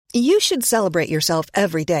You should celebrate yourself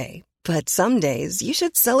every day, but some days you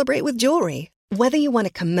should celebrate with jewelry. Whether you want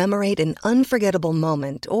to commemorate an unforgettable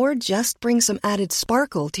moment or just bring some added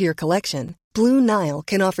sparkle to your collection, Blue Nile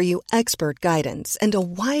can offer you expert guidance and a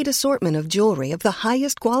wide assortment of jewelry of the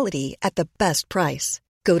highest quality at the best price.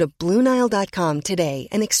 Go to BlueNile.com today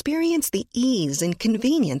and experience the ease and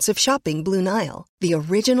convenience of shopping Blue Nile, the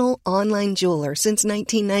original online jeweler since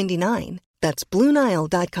 1999. That's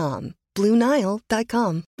BlueNile.com.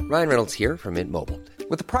 BlueNile.com. Ryan Reynolds here from Mint Mobile.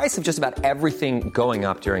 With the price of just about everything going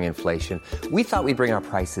up during inflation, we thought we'd bring our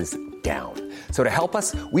prices down. So to help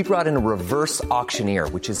us, we brought in a reverse auctioneer,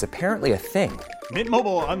 which is apparently a thing. Mint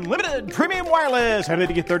Mobile Unlimited Premium Wireless. How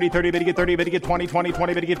to get 30, 30, bit to get 30, bit to get 20, 20,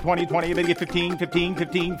 20, bit to get 20, 20, bit to get 15, 15,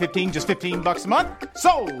 15, 15, just $15 a month?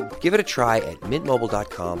 Sold! Give it a try at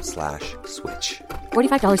mintmobile.com/switch.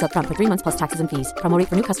 $45 up front for 3 months plus taxes and fees. Promo rate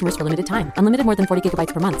for new customers for limited time. Unlimited more than 40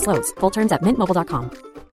 gigabytes per month. Slows full terms at mintmobile.com.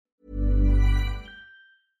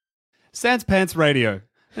 Sans Pants Radio,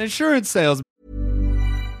 an insurance sales.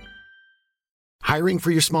 Hiring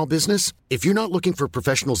for your small business? If you're not looking for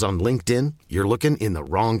professionals on LinkedIn, you're looking in the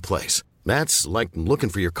wrong place. That's like looking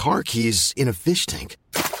for your car keys in a fish tank.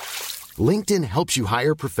 LinkedIn helps you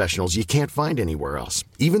hire professionals you can't find anywhere else,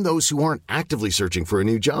 even those who aren't actively searching for a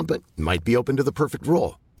new job but might be open to the perfect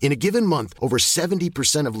role. In a given month, over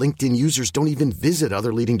 70% of LinkedIn users don't even visit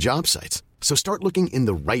other leading job sites. So start looking in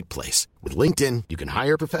the right place. With LinkedIn, you can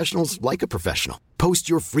hire professionals like a professional. Post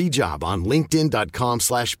your free job on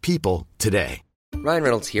linkedin.com/people today. Ryan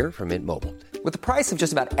Reynolds here from Mint Mobile. With the price of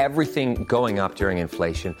just about everything going up during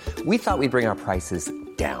inflation, we thought we'd bring our prices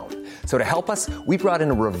down. So to help us, we brought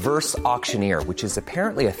in a reverse auctioneer, which is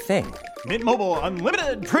apparently a thing. Mint Mobile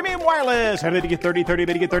Unlimited Premium Wireless. How to get 30, 30,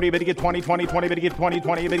 bit to get 30, bit to get 20, 20, 20, bit to get 20,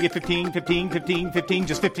 20, bit to get 15, 15, 15, 15,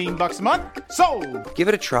 just $15 a month? Sold! Give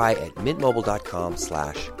it a try at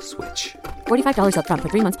mintmobile.com/switch. $45 up front for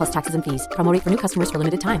 3 months plus taxes and fees. Promo rate for new customers for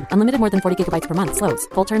limited time. Unlimited more than 40 gigabytes per month. Slows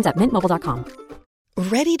full terms at mintmobile.com.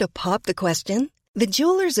 Ready to pop the question? The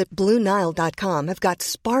jewelers at BlueNile.com have got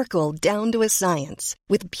sparkle down to a science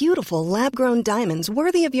with beautiful lab-grown diamonds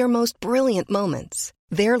worthy of your most brilliant moments.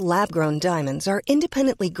 Their lab-grown diamonds are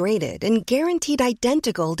independently graded and guaranteed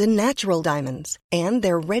identical to natural diamonds, and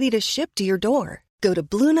they're ready to ship to your door. Go to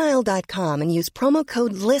BlueNile.com and use promo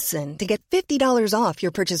code LISTEN to get $50 off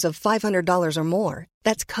your purchase of $500 or more.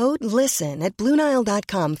 That's code LISTEN at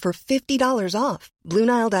BlueNile.com for $50 off.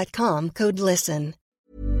 BlueNile.com, code LISTEN.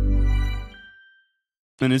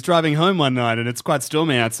 And is driving home one night and it's quite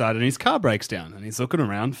stormy outside and his car breaks down and he's looking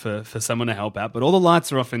around for someone to help out, but all the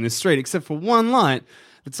lights are off in this street except for one light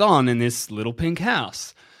that's on in this little pink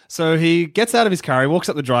house. So he gets out of his car, he walks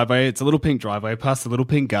up the driveway, it's a little pink driveway, past the little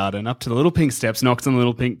pink garden, up to the little pink steps, knocks on the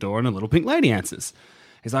little pink door, and a little pink lady answers.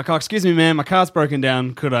 He's like, "Oh, excuse me, ma'am, my car's broken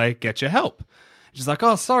down, could I get your help?" She's like,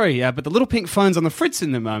 "Oh, sorry, but the little pink phone's on the fritz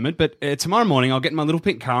in the moment, but tomorrow morning I'll get in my little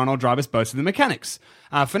pink car and I'll drive us both to the mechanics.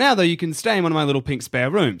 For now, though, you can stay in one of my little pink spare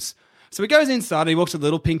rooms." So he goes inside, he walks to the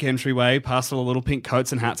little pink entryway, past all the little pink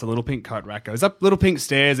coats and hats, a little pink coat rack, goes up little pink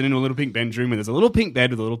stairs and into a little pink bedroom where there's a little pink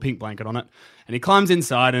bed with a little pink blanket on it, and he climbs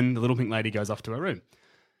inside and the little pink lady goes off to her room.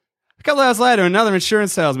 A couple of hours later, another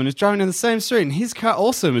insurance salesman is driving down the same street and his car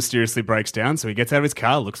also mysteriously breaks down, so he gets out of his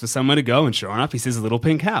car, looks for somewhere to go, and sure enough, he sees a little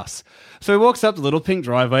pink house. So he walks up the little pink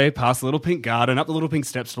driveway, past the little pink garden, up the little pink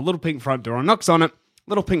steps to the little pink front door and knocks on it.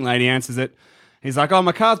 Little pink lady answers it. He's like, "Oh,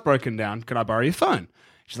 my car's broken down. Could I borrow your phone?"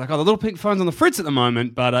 She's like, "Oh, the little pink phone's on the fritz at the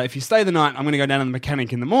moment, but if you stay the night, I'm going to go down to the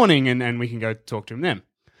mechanic in the morning and we can go talk to him then."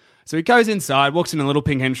 So he goes inside, walks in a little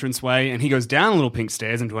pink entranceway, and he goes down a little pink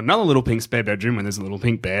stairs into another little pink spare bedroom where there's a little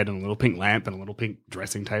pink bed and a little pink lamp and a little pink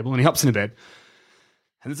dressing table, and he hops into bed.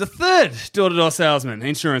 And there's a third door-to-door salesman,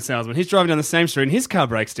 insurance salesman. He's driving down the same street and his car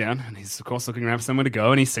breaks down, and he's, of course, looking around for somewhere to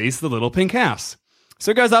go, and he sees the little pink house.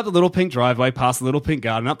 So he goes up the little pink driveway, past the little pink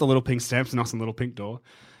garden, up the little pink steps, knocks on the little pink door,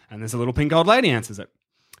 and there's a little pink old lady answers it.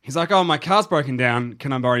 He's like, "Oh, my car's broken down.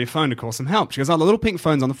 Can I borrow your phone to call some help?" She goes, "Oh, the little pink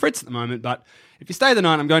phone's on the fritz at the moment, but if you stay the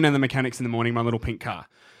night, I'm going down to the mechanics in the morning, my little pink car."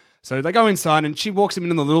 So they go inside and she walks him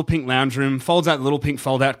into the little pink lounge room, folds out the little pink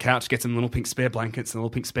fold-out couch, gets him little pink spare blankets and little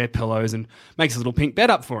pink spare pillows and makes a little pink bed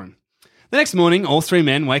up for him. The next morning, all three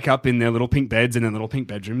men wake up in their little pink beds in their little pink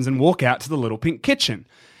bedrooms and walk out to the little pink kitchen.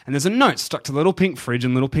 And there's a note stuck to the little pink fridge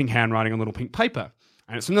and little pink handwriting on little pink paper.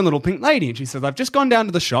 And it's from the little pink lady. And she says, "I've just gone down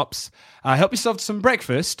to the shops. Help yourself to some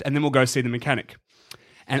breakfast and then we'll go see the mechanic."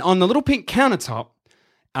 And on the little pink countertop,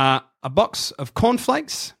 a box of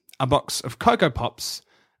cornflakes, a box of Cocoa Pops,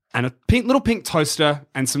 and a little pink toaster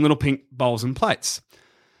and some little pink bowls and plates.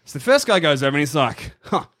 So the first guy goes over and he's like,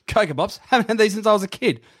 Cocoa Pops? Haven't had these since I was a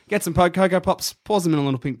kid. Gets some Cocoa Pops, pours them in a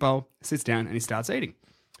little pink bowl, sits down and he starts eating.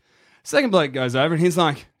 Second bloke goes over and he's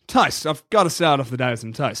like, toast. I've got to start off the day with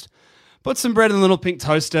some toast. Puts some bread in a little pink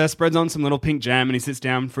toaster, spreads on some little pink jam, and he sits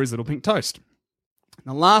down for his little pink toast. And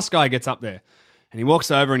the last guy gets up there and he walks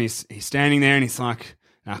over and he's standing there and he's like,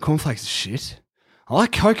 nah, cornflakes is shit. I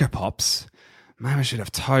like Cocoa Pops. Maybe I should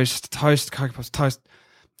have toast, Cocoa Pops, toast.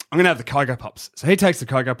 I'm going to have the Cocoa Pops. So he takes the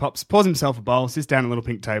Cocoa Pops, pours himself a bowl, sits down at a little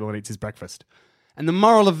pink table and eats his breakfast. And the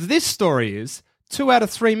moral of this story is 2 out of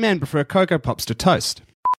 3 men prefer Cocoa Pops to toast.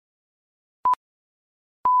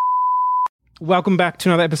 Welcome back to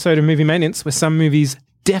another episode of Movie Maintenance, where some movies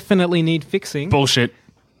definitely need fixing. Bullshit.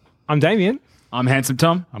 I'm Damien. I'm Handsome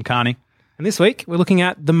Tom. I'm Carney. And this week, we're looking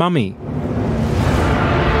at The Mummy.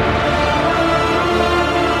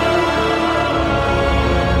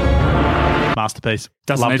 Masterpiece.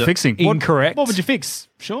 Doesn't Loved need it. fixing. Incorrect. What would you fix,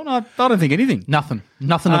 Sean? I don't think anything. Nothing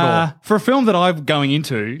at all. For a film that I'm going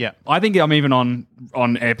into, Yeah. I think I'm even on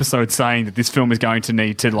episode saying that this film is going to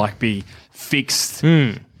need to like be fixed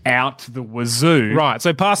out the wazoo. Right,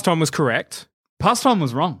 so Past Tom was correct. Past Tom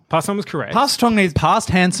was wrong. Past Tom was correct. Past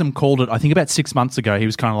Handsome called it, I think about 6 months ago. He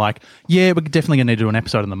was kind of like, yeah, we're definitely going to need to do an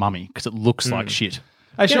episode on The Mummy because it looks like shit.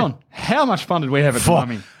 Hey, Sean, how much fun did we have at The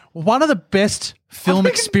Mummy? One of the best film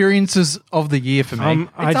experiences of the year for me.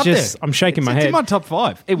 I'm shaking my It's head. in my top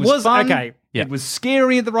 5. It was fun. okay. Yeah. It was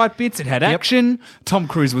scary at the right bits. It had action. Tom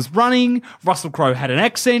Cruise was running. Russell Crowe had an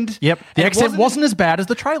accent. Yep. The And it accent wasn't as bad as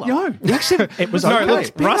the trailer. No, the accent. It was No, okay.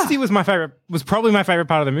 look, Rusty was probably my favorite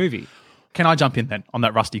part of the movie. Can I jump in then on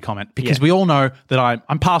that Rusty comment? Because we all know that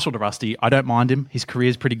I'm partial to Rusty. I don't mind him. His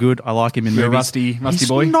career's pretty good. I like him in You're a movies. Rusty He's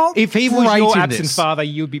boy? not If he was great your in absent this. father,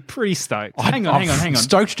 you'd be pretty stoked. Hang on.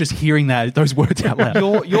 Stoked just hearing those words out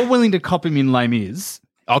loud. You're willing to cop him in Les Mis.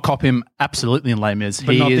 I'll cop him absolutely in Les Mis.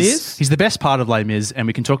 But not this? He's the best part of Les Mis, and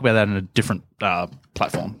we can talk about that in a different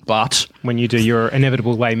platform. But When you do your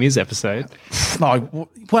inevitable Les Mis episode. no,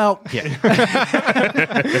 well, yeah,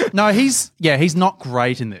 no, he's not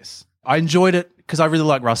great in this. I enjoyed it because I really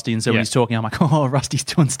like Rusty, and so when he's talking, I'm like, oh, Rusty's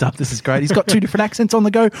doing stuff. This is great. He's got 2 different accents on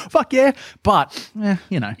the go. Fuck yeah! But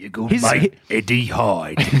he's Eddie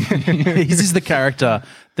Hyde. he's the character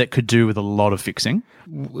that could do with a lot of fixing.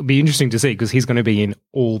 It'd be interesting to see because he's going to be in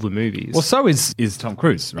all the movies. Well, so is Tom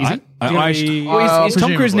Cruise, right? Is he? Is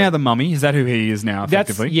Tom Cruise Presumably. now the Mummy? Is that who he is now,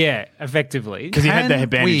 effectively? effectively. Because he had the Can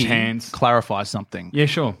bandaged we hands. clarify something? Yeah,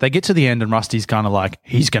 sure. They get to the end and Rusty's kind of like,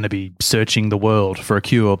 he's going to be searching the world for a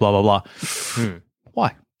cure, blah, blah, blah.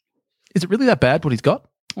 Why? Is it really that bad what he's got?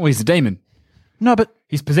 Well, he's a demon. No, but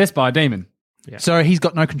He's possessed by a demon. so he's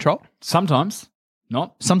got no control? Sometimes.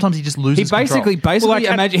 Not. Sometimes he just He loses basically control.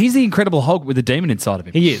 imagine he's the Incredible Hulk with a demon inside of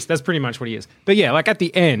him. He is. That's pretty much what he is. But yeah, like at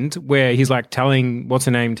the end where he's like telling what's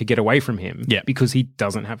her name to get away from him because he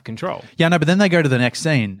doesn't have control. Yeah, no, but then they go to the next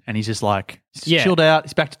scene and he's just like, he's chilled out.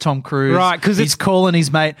 He's back to Tom Cruise. Right, 'cause he's calling his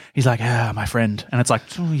mate. He's like, my friend. And it's like,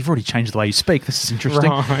 oh, you've already changed the way you speak. This is interesting.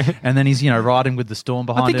 Right. And then he's, riding with the storm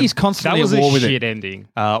behind I think him. he's That constantly was at war a with shit it. ending.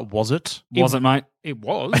 Was it? Was it, mate? It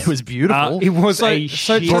was. It was beautiful. It was So- a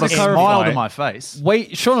so shit to brought a clarify- smile to my face.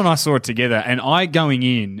 Sean and I saw it together, and I going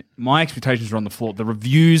in, my expectations were on the floor. The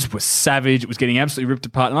reviews were savage. It was getting absolutely ripped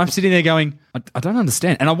apart. And I'm sitting there going, I don't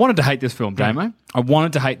understand. And I wanted to hate this film, Damo. I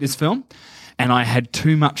wanted to hate this film, and I had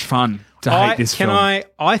too much fun to hate this film.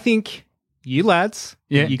 I think you lads,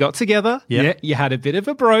 Yeah. you got together. Yeah. You had a bit of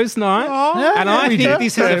a bros night. and yeah, I we think did.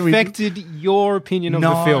 this has Yeah, we did. affected your opinion of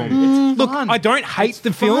the No, film. it's Look, fun. I don't hate It's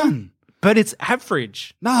the fun. film, but it's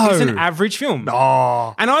average. No. It's an average film.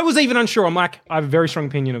 Oh. And I was even unsure. I'm like, I have a very strong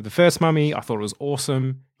opinion of the first Mummy. I thought it was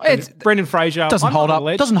awesome. It's- Brendan Fraser. Doesn't I'm hold not up. a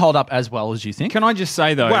legend. Doesn't hold up as well as you think. Can I just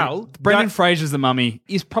say, though, Well, Brendan that- Fraser's The Mummy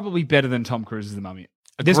is probably better than Tom Cruise's The Mummy.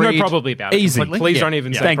 There's no Agreed. probably about it. Easy. Please Yeah. don't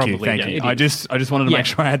even say Thank probably. you, thank Yeah, you. it I is. just wanted to Yeah. make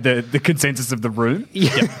sure I had the consensus of the room.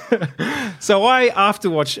 So after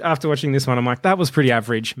watching this one, I'm like, that was pretty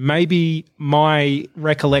average. Maybe my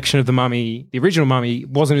recollection of the Mummy, the original Mummy,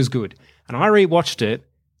 wasn't as good. And I rewatched it,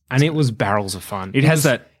 and it was barrels of fun. It has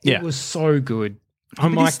that. It was so good.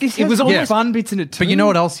 I'm But like, this it was has almost fun bits in it too. But you know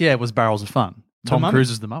what else? Yeah, was barrels of fun. Tom Mummy? Cruise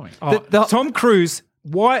is the Mummy. Tom Cruise.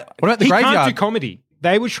 What about The he can't Graveyard? do comedy.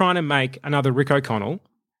 They were trying to make another Rick O'Connell.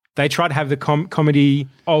 They tried to have the comedy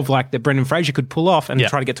of like that Brendan Fraser could pull off, and Yeah.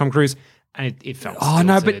 try to get Tom Cruise, and it felt. Oh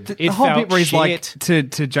no! stilted. But the It whole felt bit where he's like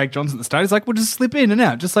shit. to Jake Johnson at the start, he's like, "We'll just slip in and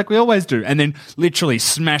out, just like we always do," and then literally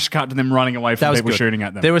smash cut to them running away That from was people good. shooting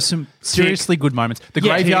at them. There were some seriously good moments. The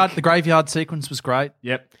graveyard sequence was great.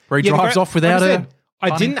 Yep. Where he Yeah, drives but off without like I her. said,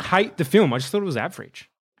 I didn't hate the film. I just thought it was average.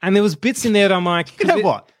 And there was bits in there that I'm like, You know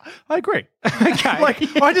what? I agree. Okay. Like,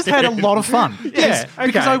 I just had a lot of fun. Yeah,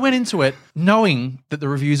 Because okay. I went into it knowing that the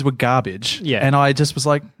reviews were garbage. Yeah. And I just was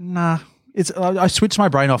like, nah, I switched my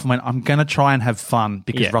brain off and went, I'm going to try and have fun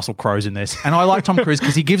because Russell Crowe's in this. And I like Tom Cruise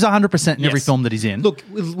because he gives 100% in every film that he's in. Look,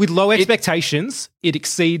 with low expectations, it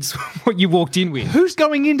exceeds what you walked in with. Who's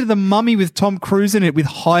going into The Mummy with Tom Cruise in it with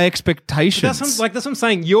high expectations? That's what I'm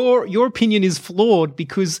saying. Your opinion is flawed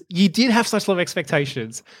because you did have such low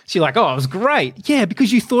expectations. So you're like, oh, it was great. Yeah,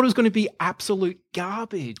 because you thought it was going to be absolute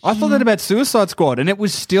garbage. I thought that about Suicide Squad, and it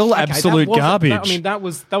was still absolute garbage. That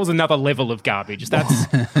was another level of garbage. That's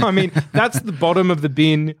that's the bottom of the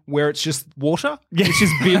bin where it's just water. It's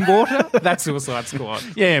just bin water. That's Suicide Squad.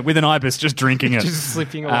 Yeah, with an ibis just drinking it, just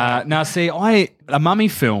slipping away. Now, see, a Mummy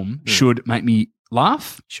film should make me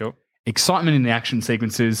laugh, sure, excitement in the action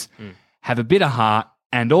sequences, have a bit of heart,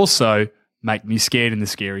 and also make me scared in the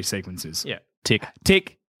scary sequences. Yeah, tick,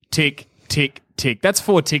 tick, tick, tick, tick. That's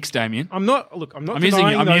 4 ticks, Damien. I'm not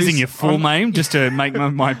using your full name just to make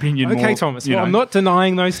my opinion more. Okay, Thomas. Well, I'm not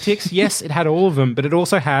denying those ticks. Yes, it had all of them, but it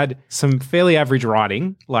also had some fairly average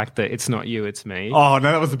writing, like the "It's not you, it's me." Oh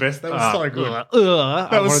no, that was the best. That was so good.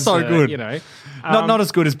 That was so good. You know, not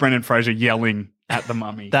as good as Brendan Fraser yelling at the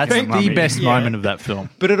mummy. That's the best moment of that film.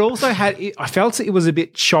 But it also had. I felt it was a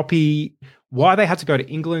bit choppy. Why they had to go to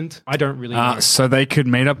England, I don't really know. So they could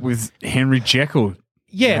meet up with Henry Jekyll.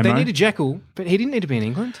 Yeah, they needed Jekyll, but he didn't need to be in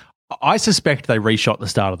England. I suspect they reshot the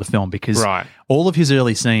start of the film because all of his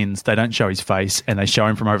early scenes, they don't show his face and they show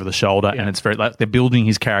him from over the shoulder, and it's very like they're building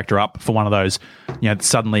his character up for one of those,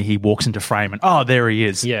 suddenly he walks into frame and there he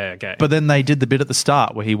is. Yeah, okay. But then they did the bit at the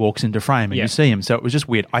start where he walks into frame and you see him, so it was just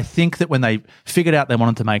weird. I think that when they figured out they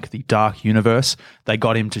wanted to make the dark universe, they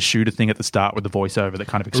got him to shoot a thing at the start with the voiceover that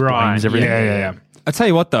kind of explains everything. Yeah. I tell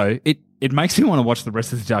you what though, it makes me want to watch the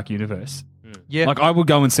rest of the Dark Universe. Yeah. Like, I would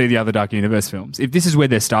go and see the other Dark Universe films. If this is where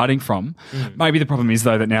they're starting from, maybe the problem is,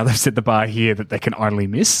 though, that now they've set the bar here that they can only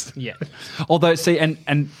miss. Yeah. Although, see,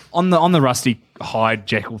 and on the Rusty Hyde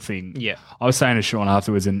Jekyll thing, I was saying to Sean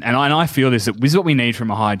afterwards, and I feel this is what we need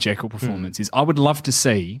from a Hyde Jekyll performance, is I would love to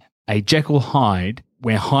see a Jekyll Hyde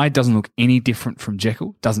where Hyde doesn't look any different from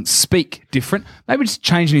Jekyll, doesn't speak different, maybe just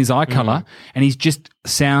changing his eye colour, and he just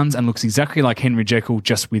sounds and looks exactly like Henry Jekyll,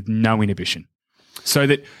 just with no inhibition. So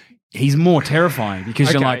that he's more terrifying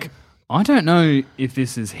because you're like, I don't know if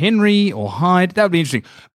this is Henry or Hyde. That would be interesting.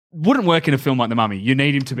 Wouldn't work in a film like The Mummy. You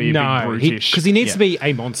need him to be a bit brutish. Because he needs to be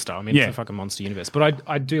a monster. I mean, it's a fucking monster universe. But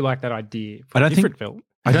I do like that idea for a different film.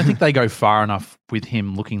 I don't think they go far enough with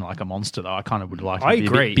him looking like a monster, though. I kind of would like him to be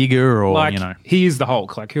a bit bigger or, he is the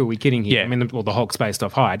Hulk. Like, who are we kidding here? Yeah. I mean, the Hulk's based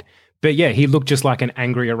off Hyde. But yeah, he looked just like an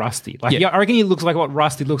angrier Rusty. I reckon he looks like what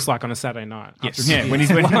Rusty looks like on a Saturday night. Yes. Yeah, when you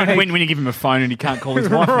give him a phone and he can't call his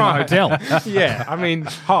wife from a hotel. Yeah, I mean,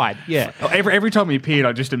 Hyde, yeah. Every time he appeared,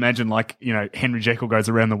 I just imagine Henry Jekyll goes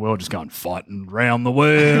around the world just going, fighting around the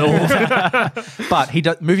world. But he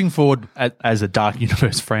moving forward as a Dark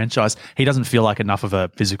Universe franchise, he doesn't feel like enough of a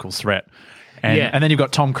physical threat. And then you've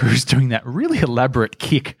got Tom Cruise doing that really elaborate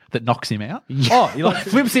kick that knocks him out. Oh, he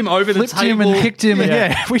flips him over the table. Him and kicked him.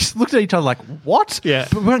 And we just looked at each other like, what? Yeah.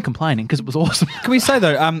 But we weren't complaining because it was awesome. Can we say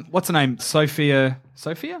though, what's her name? Sophia?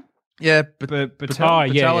 Yeah.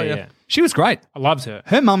 Yeah. She was great. I loved her.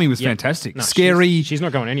 Her mummy was fantastic. No, scary. She's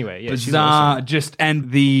not going anywhere. Yeah, bizarre. She's awesome.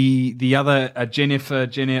 And the other Jenny, I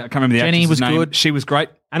can't remember the Jenny actress's was name. good. She was great.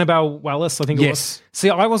 Annabelle Wallis, I think it was.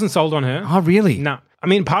 See, I wasn't sold on her. Oh, really? No. I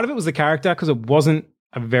mean, part of it was the character because it wasn't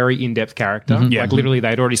a very in-depth character. Like, literally,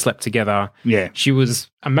 they'd already slept together. Yeah. She was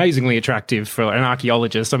amazingly attractive for an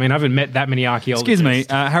archaeologist. I mean, I haven't met that many archaeologists. Excuse me,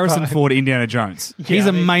 Harrison Ford, Indiana Jones. He's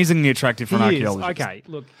amazingly attractive for an archaeologist. Okay,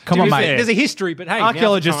 look. Come on, mate. There's a history, but hey.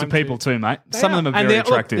 Archaeologists are people too, mate. Some of them are very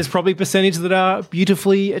attractive. There's probably a percentage that are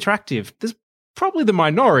beautifully attractive. There's probably the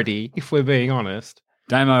minority, if we're being honest.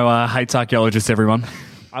 Damo hates archaeologists, everyone.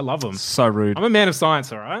 I love them. So rude. I'm a man of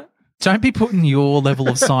science, all right? Don't be putting your level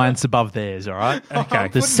of science above theirs, all right? Okay.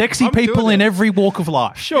 There's sexy people in every walk of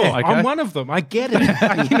life. Sure, okay? I'm one of them. I get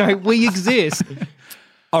it. We exist.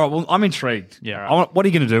 All right, well, I'm intrigued. Yeah. Right. What are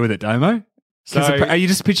you going to do with it, Damo? So, are you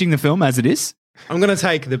just pitching the film as it is? I'm going to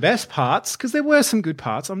take the best parts, because there were some good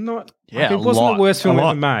parts. I'm not... Yeah, it wasn't the worst film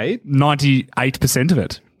ever made. 98% of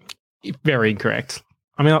it. Very incorrect.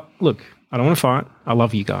 I mean, look... I don't want to fight. I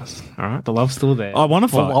love you guys. All right, the love's still there. I want to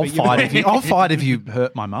fight. Well, I'll fight if you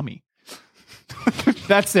hurt my mummy.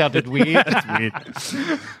 That sounded weird. That's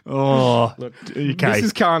weird. Oh, look, okay.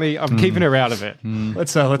 Mrs. Carney, I'm keeping her out of it.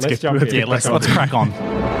 Let's jump in. Let's crack on.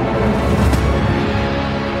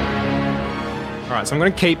 All right, so I'm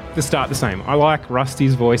going to keep the start the same. I like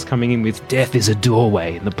Rusty's voice coming in with "Death is a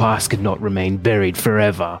doorway, and the past cannot remain buried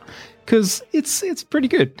forever," because it's pretty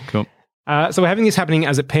good. Cool. So we're having this happening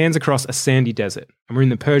as it pans across a sandy desert, and we're in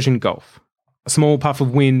the Persian Gulf. A small puff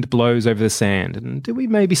of wind blows over the sand. And do we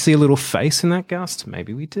maybe see a little face in that gust?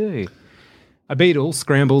 Maybe we do. A beetle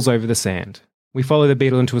scrambles over the sand. We follow the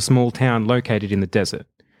beetle into a small town located in the desert.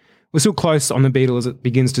 We're still close on the beetle as it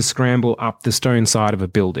begins to scramble up the stone side of a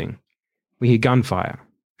building. We hear gunfire.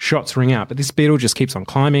 Shots ring out, but this beetle just keeps on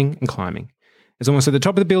climbing and climbing. It's almost at the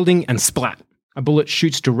top of the building and splat! A bullet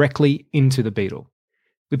shoots directly into the beetle.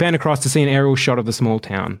 We pan across to see an aerial shot of the small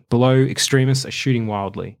town. Below, extremists are shooting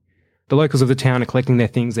wildly. The locals of the town are collecting their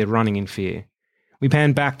things, they're running in fear. We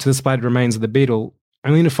pan back to the splattered remains of the beetle,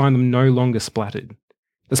 only to find them no longer splattered.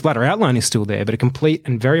 The splatter outline is still there, but a complete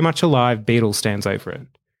and very much alive beetle stands over it.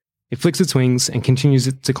 It flicks its wings and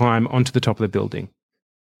continues to climb onto the top of the building.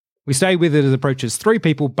 We stay with it as it approaches 3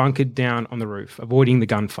 people bunkered down on the roof, avoiding the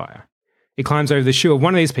gunfire. It climbs over the shoe of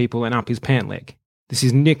one of these people and up his pant leg. This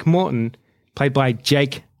is Nick Morton, played by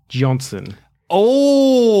Jake Johnson.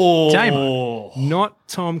 Oh! Damo. Not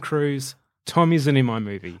Tom Cruise. Tom isn't in my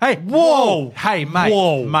movie. Hey, whoa! Hey, mate.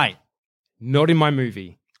 Whoa. Mate. Not in my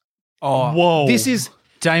movie. Oh, Whoa. This is...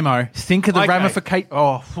 Damo, think of the Okay. ramification.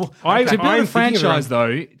 Oh, To build a thinking of franchise,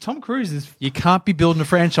 though, Tom Cruise is... you can't be building a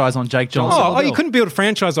franchise on Jake Johnson. Oh, you couldn't build a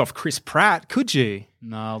franchise off Chris Pratt, could you?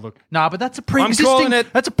 No, look. Nah, but that's a calling pre-existing.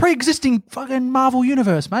 it- That's a pre-existing fucking Marvel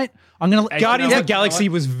universe, mate. I'm gonna Guardians Yeah. of the Galaxy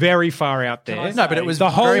was very far out there. No, but it was the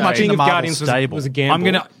whole very much in thing the of Marvel Guardians stable. was a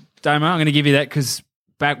gamble. Damo, I'm gonna give you that because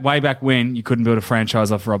way back when you couldn't build a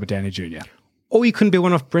franchise off Robert Downey Jr. Or you couldn't build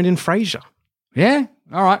one off Brendan Fraser. Yeah,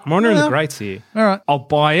 all right. I'm honouring the greats here. All right. I'll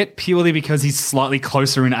buy it purely because he's slightly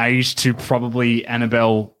closer in age to probably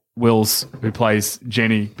Annabelle Wills, who plays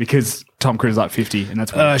Jenny, because Tom Cruise is like 50, and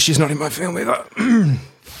that's what She's not in my film either.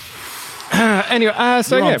 Anyway,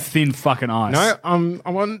 so you're yeah. on thin fucking ice. No, I'm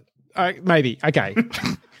on... maybe. Okay.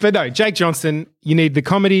 But no, Jake Johnson, you need the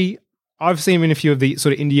comedy. I've seen him in a few of the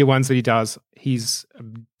sort of India ones that he does. He's a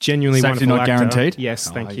genuinely Safety wonderful not actor. guaranteed? Yes,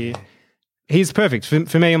 thank you. yeah. He's perfect.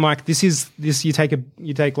 For me, I'm like, this. You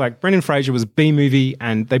take like Brendan Fraser was a B movie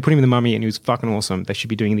and they put him in The Mummy and he was fucking awesome. They should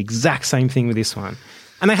be doing the exact same thing with this one.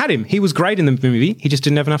 And they had him. He was great in the movie. He just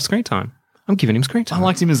didn't have enough screen time. I'm giving him screen I time.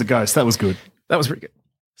 liked him as a ghost. That was good. That was pretty good.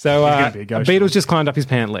 So gonna be a a ghost beetle's one. just climbed up his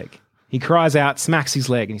pant leg. He cries out, smacks his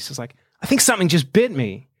leg, and he's just like, I think something just bit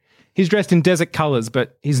me. He's dressed in desert colours,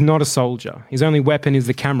 but he's not a soldier. His only weapon is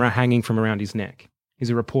the camera hanging from around his neck. He's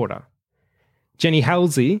a reporter. Jenny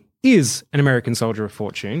Halsey is an American soldier of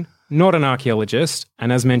fortune, not an archaeologist,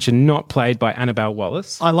 and as mentioned, not played by Annabelle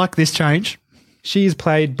Wallace. I like this change. She is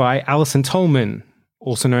played by Alison Tolman,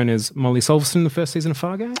 also known as Molly Solverson in the first season of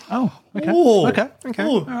Fargo. Oh, okay. Ooh. Okay.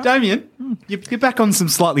 Ooh, Damien, you're back on some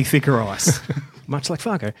slightly thicker ice. Much like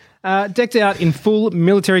Fargo. Decked out in full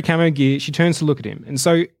military camo gear, she turns to look at him. And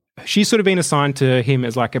so she's sort of been assigned to him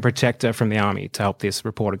as like a protector from the army to help this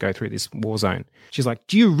reporter go through this war zone. She's like,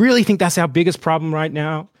 do you really think that's our biggest problem right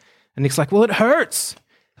now? And Nick's like, well, it hurts.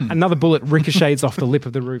 Another bullet ricochets off the lip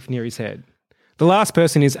of the roof near his head. The last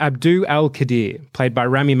person is Abdu Al-Qadir, played by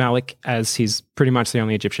Rami Malek, as he's pretty much the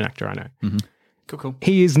only Egyptian actor I know. Cool.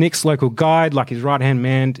 He is Nick's local guide, like his right-hand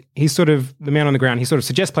man. He's sort of the man on the ground. He sort of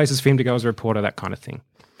suggests places for him to go as a reporter, that kind of thing.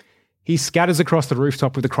 He scatters across the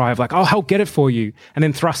rooftop with a cry of like, I'll help get it for you, and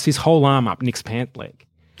then thrusts his whole arm up Nick's pant leg.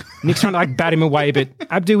 Nick's trying to like bat him away, but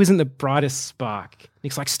Abdu isn't the brightest spark.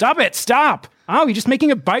 Nick's like, stop it, stop. Oh, you're just making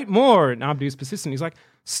it bite more. And Abdu's persistent. He's like,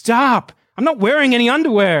 stop. I'm not wearing any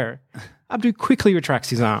underwear. Abdu quickly retracts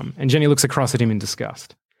his arm, and Jenny looks across at him in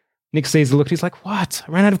disgust. Nick sees the look, and he's like, what?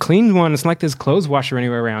 I ran out of clean one. It's not like there's clothes washer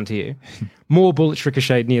anywhere around here. More bullets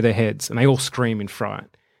ricochet near their heads, and they all scream in fright.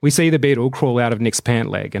 We see the beetle crawl out of Nick's pant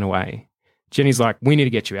leg and away. Jenny's like, we need to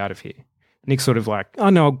get you out of here. Nick's sort of like, oh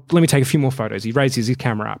no, let me take a few more photos. He raises his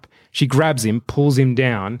camera up. She grabs him, pulls him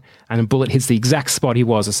down, and a bullet hits the exact spot he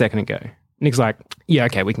was a second ago. Nick's like, yeah,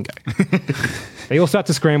 okay, we can go. They all start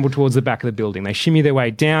to scramble towards the back of the building. They shimmy their way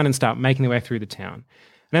down and start making their way through the town.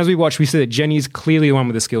 And as we watch, we see that Jenny's clearly the one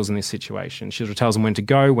with the skills in this situation. She sort of tells them when to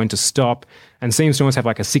go, when to stop, and seems to almost have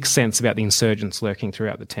like a sixth sense about the insurgents lurking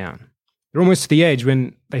throughout the town. They're almost to the edge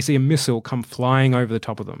when they see a missile come flying over the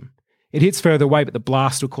top of them. It hits further away, but the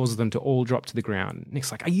blast still causes them to all drop to the ground.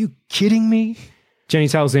 Nick's like, are you kidding me? Jenny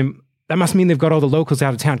tells him, that must mean they've got all the locals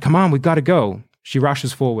out of town. Come on, we've got to go. She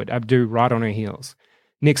rushes forward, Abdu right on her heels.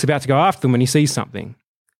 Nick's about to go after them when he sees something.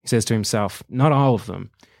 He says to himself, not all of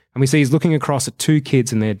them. And we see he's looking across at 2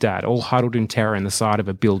 kids and their dad, all huddled in terror in the side of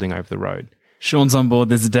a building over the road. Sean's on board.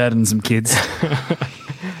 There's a dad and some kids.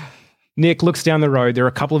 Nick looks down the road. There are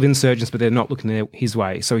a couple of insurgents, but they're not looking his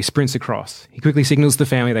way, so he sprints across. He quickly signals the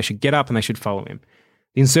family they should get up and they should follow him.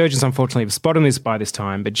 The insurgents, unfortunately, have spotted this by this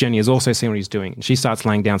time, but Jenny has also seen what he's doing, and she starts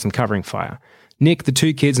laying down some covering fire. Nick, the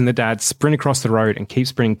two kids, and the dad sprint across the road and keep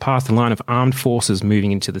sprinting past the line of armed forces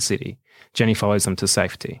moving into the city. Jenny follows them to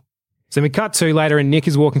safety. So we cut to later, and Nick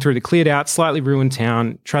is walking through the cleared out, slightly ruined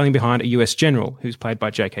town, trailing behind a US general who's played by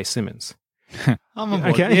J.K. Simmons. I'm on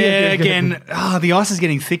board. Yeah, again, the ice is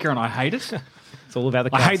getting thicker and I hate it. It's all about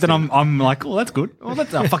the I hate that I'm like, oh, that's good. Oh,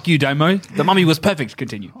 that's fuck you, Damo. The mummy was perfect.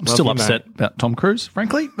 Continue. I'm still upset about Tom Cruise,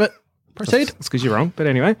 frankly, but proceed. It's because you're wrong. But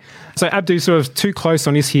anyway, so Abdu's sort of too close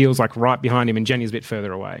on his heels, like right behind him, and Jenny's a bit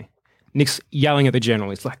further away. Nick's yelling at the general.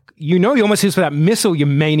 He's like, you know, you almost hit us with that missile, you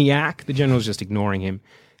maniac. The general's just ignoring him.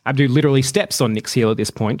 Abdu literally steps on Nick's heel at this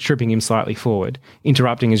point, tripping him slightly forward,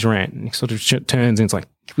 interrupting his rant. Nick sort of turns and it's like,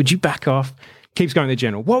 would you back off? Keeps going to the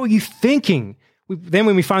general. What were you thinking? Then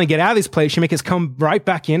when we finally get out of this place, you make us come right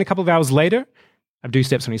back in a couple of hours later. Abdu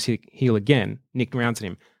steps on his heel again. Nick rounds at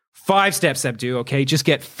him. 5 steps, Abdu, okay? Just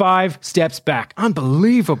get 5 steps back.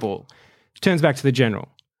 Unbelievable. Turns back to the general.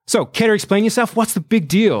 So, care to explain yourself? What's the big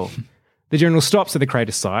deal? The general stops at the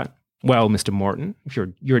crater site. Well, Mr. Morton, if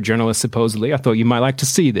you're a journalist supposedly, I thought you might like to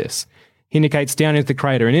see this. He indicates down into the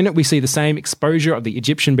crater, and in it we see the same exposure of the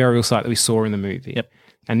Egyptian burial site that we saw in the movie. Yep.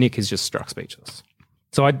 And Nick is just struck speechless.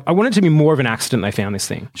 So I want it to be more of an accident they found this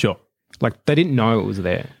thing. Sure. Like, they didn't know it was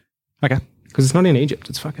there. Okay. Because it's not in Egypt.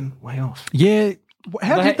 It's fucking way off. Yeah.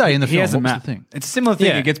 How did they in the He film? has a What was map. the thing? It's a similar thing.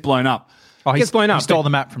 Yeah. It gets blown up. Oh, It gets blown up. He stole the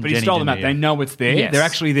map from But Jenny. he stole the didn't map. They know it's there. Yes. They're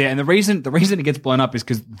actually there. And the reason it gets blown up is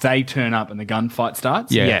because they turn up and the gunfight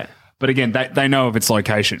starts. Yeah. But again, they know of its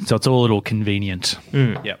location. So it's all a little convenient.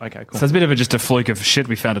 Yeah, okay, cool. So it's a bit of just a fluke of shit.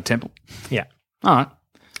 We found a temple. Yeah. All right.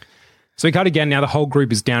 So we cut again. Now the whole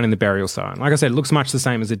group is down in the burial site. Like I said, it looks much the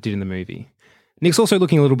same as it did in the movie. Nick's also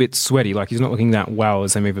looking a little bit sweaty, like he's not looking that well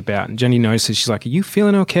as they move about. And Jenny notices, she's like, are you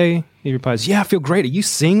feeling okay? He replies, yeah, I feel great. Are you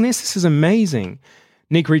seeing this? This is amazing.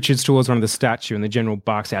 Nick reaches towards one of the statue and the general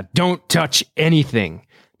barks out, don't touch anything.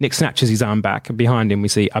 Nick snatches his arm back. And behind him, we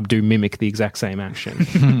see Abdu mimic the exact same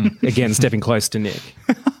action. Again, stepping close to Nick.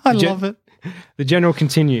 I love it. The general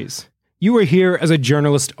continues, you are here as a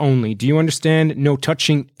journalist only. Do you understand? No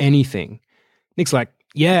touching anything. Nick's like,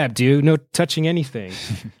 yeah, Abdu, no touching anything.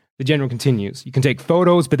 The general continues, you can take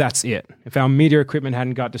photos, but that's it. If our media equipment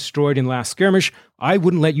hadn't got destroyed in the last skirmish, I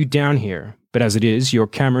wouldn't let you down here. But as it is, your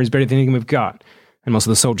camera is better than anything we've got. And most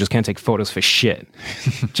of the soldiers can't take photos for shit.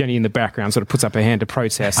 Jenny in the background sort of puts up her hand to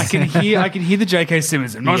protest. I can hear the J.K.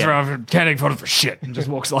 Simmons and most of them can't take photos for shit and just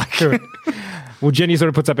walks like through it. Well, Jenny sort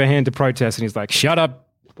of puts up her hand to protest and he's like, shut up.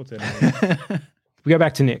 Puts her hand. We go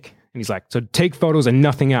back to Nick and he's like, so take photos and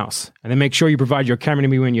nothing else. And then make sure you provide your camera to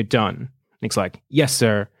me when you're done. Nick's like, yes,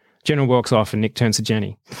 sir. General walks off and Nick turns to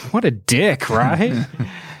Jenny. What a dick, right?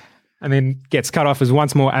 And then gets cut off as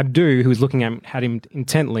once more Abdu, who is looking at him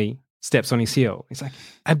intently, steps on his heel. He's like,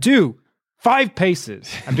 Abdu, 5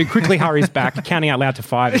 paces. Abdu quickly hurries back, counting out loud to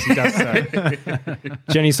 5 as he does so.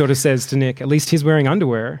 Jenny sort of says to Nick, at least he's wearing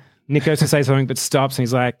underwear. Nick goes to say something but stops and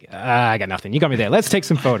he's like, I got nothing. You got me there. Let's take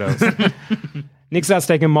some photos. Nick starts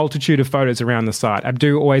taking a multitude of photos around the site,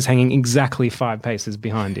 Abdu always hanging exactly 5 paces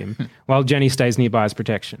behind him, while Jenny stays nearby as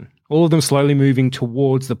protection. All of them slowly moving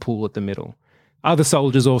towards the pool at the middle. Other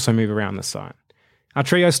soldiers also move around the site. Our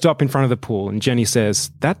trio stop in front of the pool, and Jenny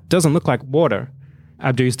says, that doesn't look like water.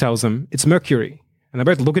 Abdu tells them, it's mercury. And they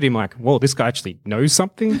both look at him like, whoa, this guy actually knows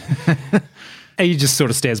something? And he just sort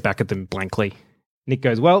of stares back at them blankly. Nick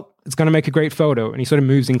goes, well, it's going to make a great photo, and he sort of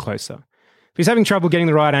moves in closer. But he's having trouble getting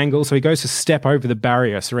the right angle, so he goes to step over the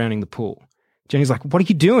barrier surrounding the pool. Jenny's like, what are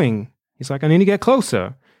you doing? He's like, I need to get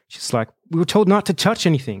closer. She's like, we were told not to touch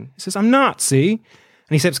anything. He says, I'm not, see? And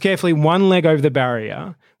he steps carefully one leg over the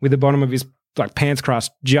barrier with the bottom of his pants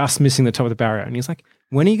crust just missing the top of the barrier. And he's like,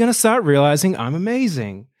 when are you going to start realizing I'm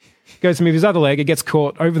amazing? Goes to move his other leg, it gets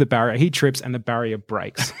caught over the barrier, he trips and the barrier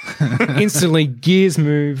breaks. Instantly, gears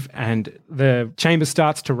move and the chamber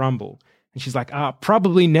starts to rumble. And she's like,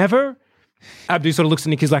 probably never. Abdu sort of looks at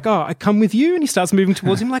Nick, he's like, I come with you? And he starts moving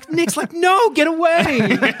towards him like, Nick's like, no, get away.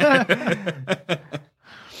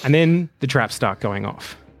 And then the traps start going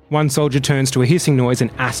off. One soldier turns to a hissing noise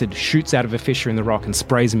and acid shoots out of a fissure in the rock and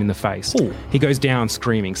sprays him in the face. Ooh. He goes down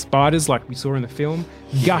screaming. Spiders, like we saw in the film,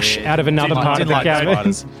 gush out of another part of the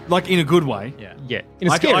cabin. Like in a good way. Yeah. In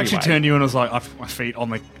a scary I actually way. turned to you and I was like, I put my feet on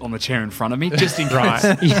the chair in front of me, just in case.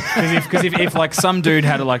 Because if like some dude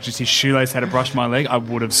had just his shoelace had to brush my leg, I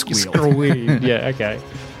would have squealed. Yeah, okay.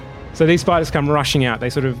 So these spiders come rushing out. They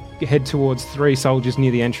sort of head towards 3 soldiers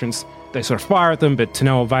near the entrance. They sort of fire at them, but to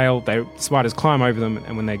no avail. The spiders climb over them,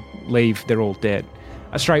 and when they leave, they're all dead.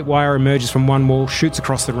 A straight wire emerges from one wall, shoots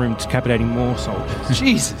across the room, decapitating more soldiers.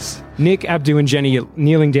 Jesus. Nick, Abdu, and Jenny are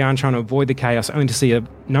kneeling down, trying to avoid the chaos, only to see a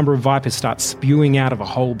number of vipers start spewing out of a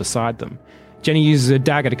hole beside them. Jenny uses her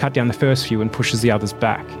dagger to cut down the first few and pushes the others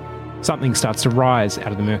back. Something starts to rise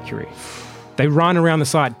out of the mercury. They run around the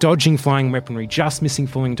site, dodging flying weaponry, just missing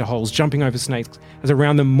falling into holes, jumping over snakes, as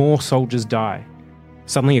around them more soldiers die.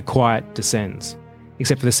 Suddenly a quiet descends,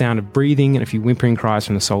 except for the sound of breathing and a few whimpering cries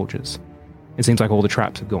from the soldiers. It seems like all the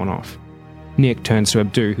traps have gone off. Nick turns to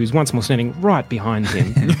Abdu, who's once more standing right behind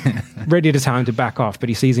him, ready to tell him to back off, but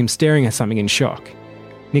he sees him staring at something in shock.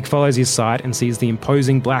 Nick follows his sight and sees the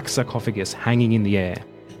imposing black sarcophagus hanging in the air.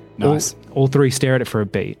 Nice. All three stare at it for a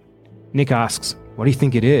beat. Nick asks, "What do you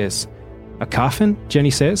think it is?" "A coffin?" Jenny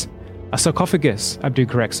says. "A sarcophagus," Abdu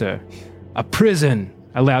corrects her. "A prison,"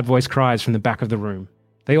 a loud voice cries from the back of the room.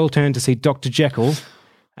 They all turn to see Dr. Jekyll,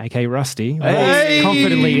 aka Rusty, walk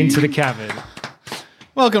confidently into the cavern.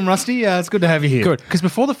 Welcome, Rusty. It's good to have you here. Good, because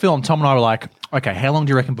before the film, Tom and I were like, okay, how long do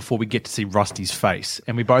you reckon before we get to see Rusty's face?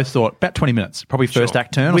 And we both thought about 20 minutes, probably first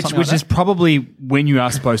act turn or Which something like is that. probably when you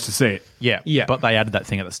are supposed to see it. Yeah, but they added that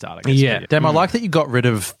thing at the start, I guess. Yeah. Damn, I like that you got rid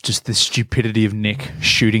of just the stupidity of Nick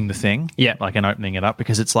shooting the thing. Yeah. Like, and opening it up,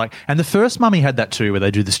 because it's like, and the first Mummy had that too, where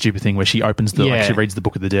they do the stupid thing where she opens the, like, Yeah. she reads the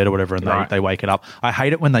Book of the Dead or whatever, and they wake it up. I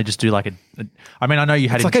hate it when they just do like I mean, I know you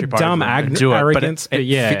had It's him like a trip over dumb and do it, arrogance, but but it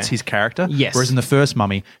yeah. fits his character. Yes. Whereas in the first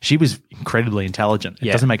Mummy, she was incredibly intelligent. It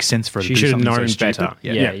Yeah. doesn't make sense for her to She do should have something known so stupid. better.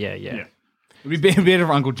 Yeah. It'd be better if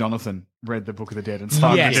Uncle Jonathan read the Book of the Dead and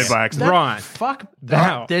started Yes. the Dead by accident. Right. Fuck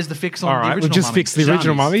Wow. There's the fix on All the right, original we'll just Mummy. fix the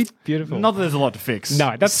original Mummy. Beautiful. Not that there's a lot to fix.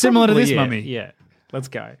 No, that's similar to probably this it. mummy. Yeah. Let's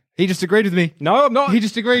go. He just agreed with me. No, I'm not. He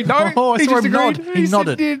just agreed. No, Oh, I he saw just him agreed. nod. He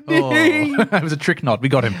nodded. Did. Oh, it was a trick nod. We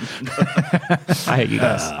got him. I hate you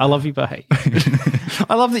guys. I love you, but I hate you.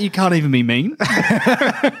 I love that you can't even be mean.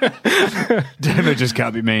 David just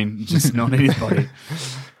can't be mean. Just not anybody.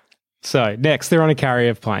 So, next, they're on a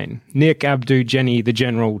carrier plane. Nick, Abdu, Jenny, the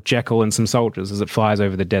General, Jekyll, and some soldiers as it flies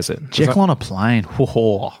over the desert. Jekyll on a plane.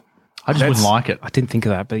 Whoa. I just wouldn't like it. I didn't think of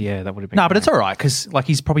that, but yeah, that would have been No, but great. it's all right because like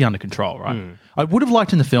he's probably under control, right? I would have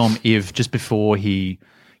liked in the film if just before he,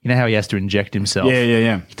 you know how he has to inject himself.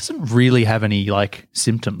 Yeah. He doesn't really have any like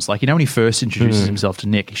symptoms. Like, you know, when he first introduces himself to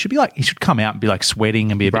Nick, he should come out and be like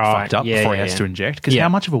sweating and be a bit Right. fucked up Yeah, before he yeah, has yeah. to inject. Because Yeah. how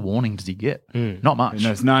much of a warning does he get? Not much.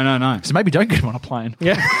 No. So maybe don't get him on a plane.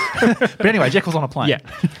 Yeah. But anyway, Jekyll's on a plane. Yeah.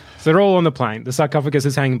 So they're all on the plane. The sarcophagus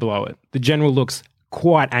is hanging below it. The General looks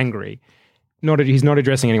quite angry. He's not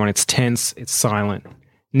addressing anyone. It's tense. It's silent.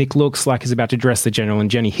 Nick looks like he's about to address the General,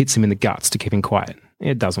 and Jenny hits him in the guts to keep him quiet.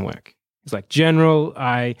 It doesn't work. He's like, "General,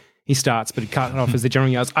 He starts, but he cut it off as the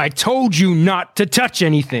General yells, "I told you not to touch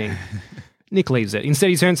anything." Nick leaves it.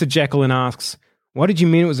 Instead, he turns to Jekyll and asks, "What did you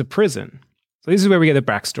mean it was a prison?" So this is where we get the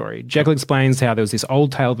backstory. Jekyll explains how there was this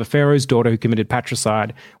old tale of a pharaoh's daughter who committed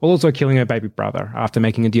patricide while also killing her baby brother after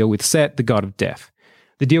making a deal with Set, the god of death.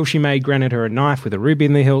 The deal she made granted her a knife with a ruby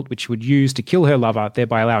in the hilt, which she would use to kill her lover,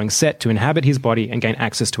 thereby allowing Set to inhabit his body and gain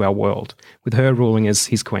access to our world, with her ruling as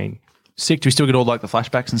his queen. Sick. Do we still get all like the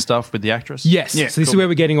flashbacks and stuff with the actress? Yes. Yeah, So this is where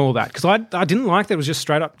we're getting all that. Because I didn't like that it was just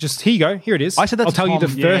straight up, just here you go, here it is. I said that I'll to tell you the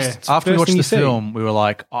Tom, first. After we first watched thing the you see. film, we were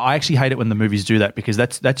like, I actually hate it when the movies do that because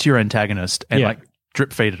that's your antagonist and Yeah. like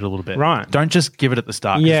drip feed it a little bit. Right. Don't just give it at the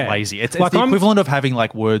start. 'Cause Yeah. It's lazy. It's Like, the I'm- equivalent of having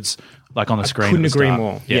like words like on the screen. Couldn't at the agree start.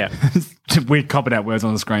 more. Yeah. We're copping out words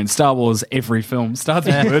on the screen. Star Wars, every film starts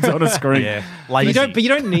with words on a screen. Yeah. But Lazy. you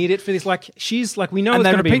don't need it for this. Like she's like we know And it's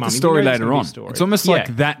they going to be a repeat mummy. the story We know it's later gonna be on. a story. It's almost Yeah.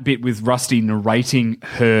 like that bit with Rusty narrating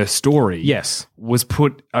her story. Yes. was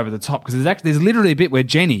put over the top because there's literally a bit where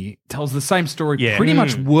Jenny tells the same story Yeah. pretty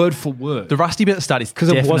much word for word. the rusty bit at the start is because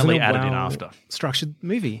it wasn't definitely a added in after. structured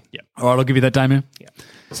movie. Yeah. All right, I'll give you that, Damien.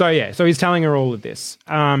 So he's telling her all of this.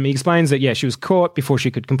 He explains that she was caught before she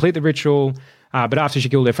could complete the ritual, but after she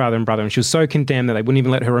killed her father and brother, and she was so condemned that they wouldn't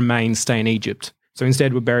even let her remains stay in Egypt. So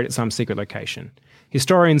instead, were buried at some secret location.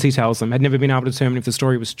 Historians, he tells them, had never been able to determine if the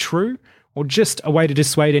story was true or just a way to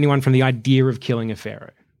dissuade anyone from the idea of killing a pharaoh.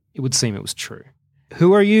 It would seem it was true.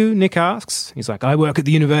 "Who are you?" Nick asks. He's like, "I work at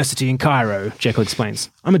the university in Cairo," Jekyll explains.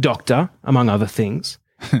 "I'm a doctor, among other things."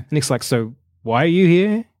 Nick's like, "So why are you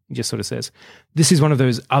here?" He just sort of says, "This is one of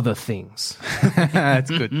those other things." That's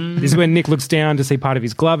good. This is when Nick looks down to see part of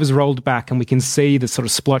his glove is rolled back and we can see the sort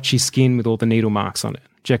of splotchy skin with all the needle marks on it.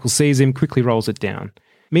 Jekyll sees him, quickly rolls it down.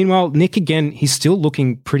 Meanwhile, Nick, again, he's still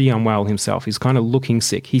looking pretty unwell himself. He's kind of looking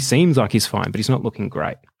sick. He seems like he's fine, but he's not looking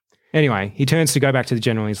great. Anyway, he turns to go back to the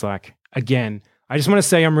General and he's like, "Again, I just want to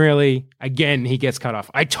say again, he gets cut off.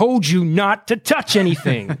 I told you not to touch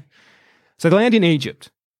anything." So they land in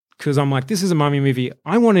Egypt because I'm like, this is a mummy movie.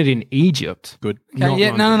 I want it in Egypt. Good.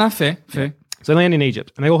 No, fair. So they land in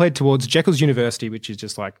Egypt and they all head towards Jekyll's University, which is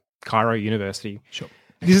just like Cairo University. Sure.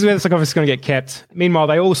 This is where the sarcophagus is going to get kept. Meanwhile,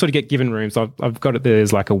 they all sort of get given rooms. I've got it.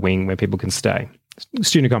 There's like a wing where people can stay.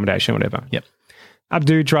 student accommodation or whatever. Yep.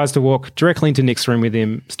 Abdu tries to walk directly into Nick's room with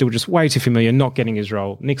him, still just way too familiar, not getting his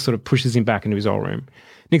role. Nick sort of pushes him back into his old room.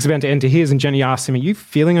 Nick's about to enter his, and Jenny asks him, "Are you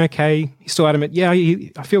feeling okay?" He's still adamant, "Yeah,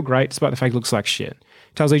 I feel great, despite the fact he looks like shit."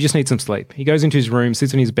 Tells her he just needs some sleep. He goes into his room,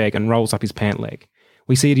 sits on his bed, and rolls up his pant leg.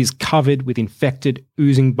 We see it is covered with infected,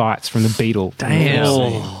 oozing bites from the beetle.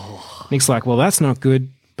 Damn. Nick's like, "Well, that's not good,"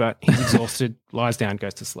 but he's exhausted, lies down,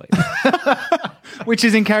 goes to sleep. Which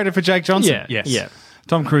is in character for Jake Johnson. Yeah, Yes. yeah.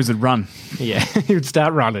 Tom Cruise would run. Yeah, he would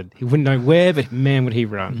start running. He wouldn't know where, but man, would he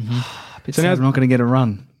run. So now we're not going to get a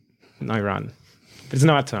run. No run. But it's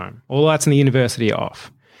night time. All lights in the university are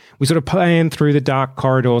off. We sort of pan through the dark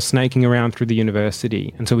corridors, snaking around through the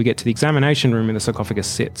university until we get to the examination room where the sarcophagus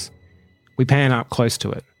sits. We pan up close to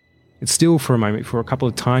it. It's still for a moment before a couple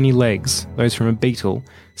of tiny legs, those from a beetle,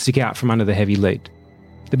 stick out from under the heavy lid.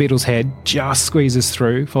 The beetle's head just squeezes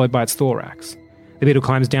through, followed by its thorax. The beetle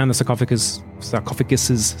climbs down the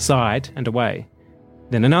sarcophagus's side and away.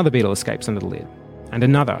 Then another beetle escapes under the lid, and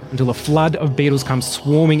another, until a flood of beetles comes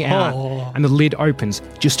swarming out, and the lid opens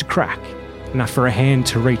just a crack, enough for a hand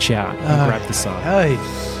to reach out and grab the side. Hey.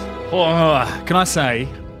 Oh, can I say,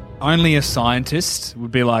 only a scientist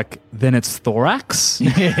would be like, then it's thorax?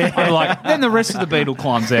 I'm like, then the rest of the beetle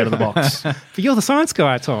climbs out of the box. But you're the science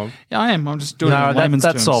guy, Tom. Yeah, I am. I'm just doing it No, in layman's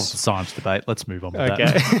that terms. solves the science debate. Let's move on with Okay.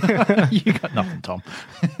 that. You got nothing, Tom.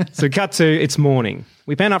 So cut to, it's morning.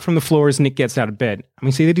 We pan up from the floor as Nick gets out of bed, and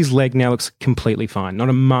we see that his leg now looks completely fine. Not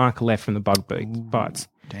a mark left from the bug bites.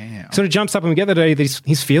 Damn. Sort of jumps up and we get the day that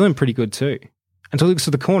he's feeling pretty good too. Until he looks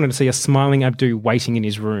to the corner to see a smiling Abdu waiting in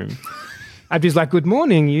his room. Abdu's like, "Good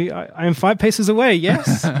morning. I am 5 paces away,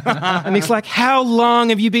 yes?" And Nick's like, "How long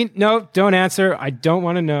have you been?" "No, don't answer. I don't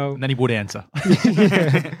want to know." And then he would answer.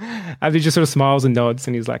 Abdu just sort of smiles and nods,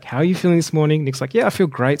 and he's like, "How are you feeling this morning?" Nick's like, "Yeah, I feel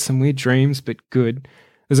great. Some weird dreams, but good."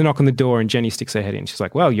 There's a knock on the door, and Jenny sticks her head in. She's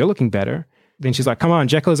like, "Well, you're looking better." Then she's like, "Come on,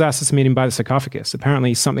 Jekyll has asked us to meet him by the sarcophagus.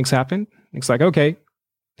 Apparently something's happened." Nick's like, "Okay."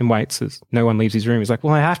 And waits as no one leaves his room. He's like,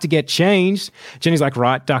 "Well, I have to get changed." Jenny's like,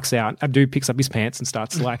 "Right," ducks out. Abdu picks up his pants and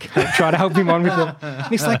starts to like try to help him on with them.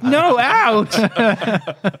 Nick's like, "No, out."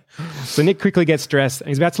 So Nick quickly gets dressed and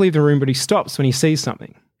he's about to leave the room, but he stops when he sees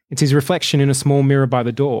something. It's his reflection in a small mirror by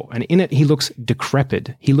the door, and in it he looks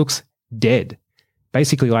decrepit. He looks dead,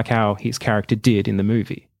 basically like how his character did in the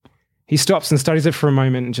movie. He stops and studies it for a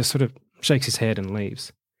moment and just sort of shakes his head and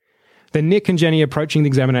leaves. Then Nick and Jenny approaching the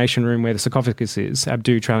examination room where the sarcophagus is,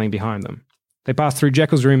 Abdu trailing behind them. They pass through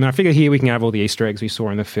Jekyll's room, and I figure here we can have all the Easter eggs we saw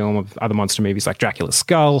in the film of other monster movies like Dracula's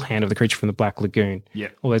Skull, Hand of the Creature from the Black Lagoon,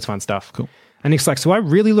 all those fun stuff. Cool. And Nick's like, "So I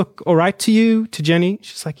really look all right to you?" To Jenny.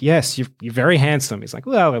 She's like, "Yes, you're very handsome." He's like,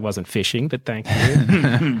 "Well, it wasn't fishing, but thank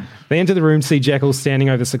you." They enter the room to see Jekyll standing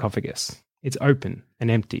over the sarcophagus. It's open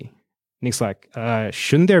and empty. Nick's like,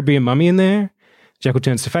 "Shouldn't there be a mummy in there?" Jekyll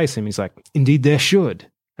turns to face him. He's like, "Indeed there should."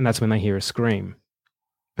 And that's when they hear a scream.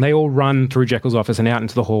 They all run through Jekyll's office and out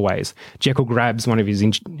into the hallways. Jekyll grabs one of his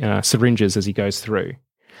syringes as he goes through.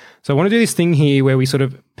 So I want to do this thing here where we sort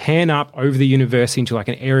of pan up over the university into like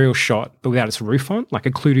an aerial shot, but without its roof on, like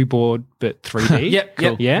a Cluedo board, but 3D. Yep.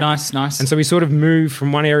 Yeah. Nice. And so we sort of move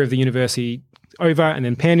from one area of the university over and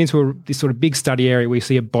then pan into this sort of big study area where we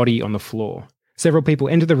see a body on the floor. Several people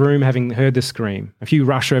enter the room having heard the scream. A few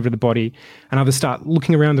rush over to the body, and others start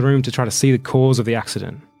looking around the room to try to see the cause of the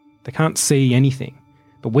accident. They can't see anything,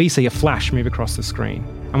 but we see a flash move across the screen,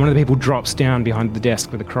 and one of the people drops down behind the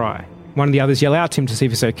desk with a cry. One of the others yell out to him to see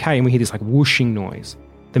if it's okay, and we hear this like whooshing noise.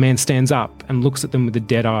 The man stands up and looks at them with the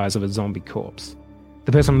dead eyes of a zombie corpse.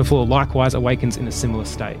 The person on the floor likewise awakens in a similar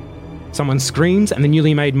state. Someone screams and the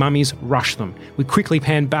newly made mummies rush them. We quickly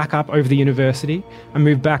pan back up over the university and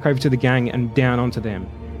move back over to the gang and down onto them.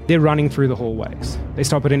 They're running through the hallways. They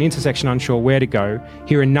stop at an intersection unsure where to go,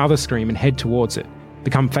 hear another scream and head towards it,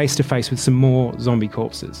 become face to face with some more zombie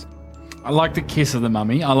corpses. I like the kiss of the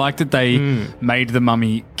mummy. I like that they made the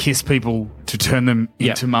mummy kiss people to turn them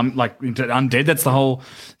into into undead. That's the whole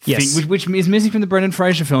thing, which is missing from the Brendan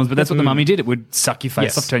Fraser films, but that's what the mummy did. It would suck your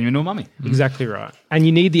face off, turn you into a mummy. Exactly right. And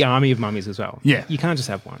you need the army of mummies as well. Yeah. You can't just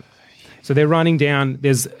have one. So they're running down.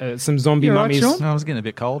 There's some zombie mummies. Right, I was getting a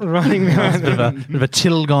bit cold. Running behind them. Bit of a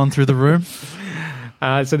chill going through the room.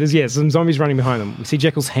 So there's, some zombies running behind them. We see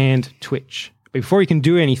Jekyll's hand twitch. But before he can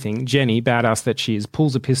do anything, Jenny, badass that she is,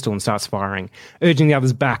 pulls a pistol and starts firing, urging the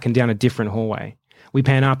others back and down a different hallway. We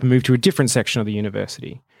pan up and move to a different section of the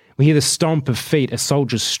university. We hear the stomp of feet as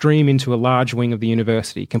soldiers stream into a large wing of the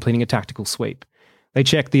university, completing a tactical sweep. They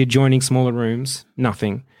check the adjoining smaller rooms.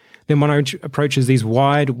 Nothing. Then one approaches these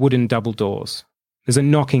wide wooden double doors. There's a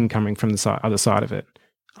knocking coming from the other side of it,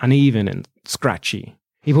 uneven and scratchy.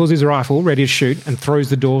 He pulls his rifle, ready to shoot, and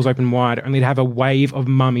throws the doors open wide, only to have a wave of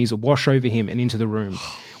mummies wash over him and into the room.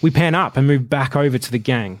 We pan up and move back over to the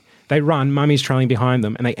gang. They run, mummies trailing behind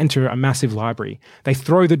them, and they enter a massive library. They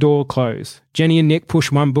throw the door closed. Jenny and Nick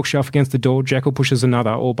push one bookshelf against the door. Jekyll pushes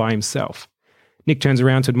another, all by himself. Nick turns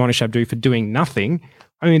around to admonish Abdu for doing nothing,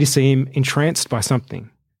 only to see him entranced by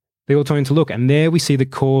something. They all turn to look, and there we see the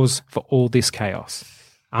cause for all this chaos.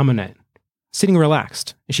 Amunet, sitting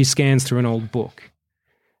relaxed as she scans through an old book.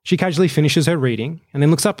 She casually finishes her reading and then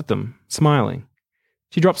looks up at them, smiling.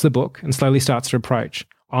 She drops the book and slowly starts to approach,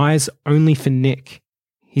 eyes only for Nick.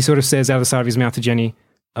 He sort of says out of the side of his mouth to Jenny,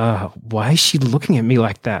 why is she looking at me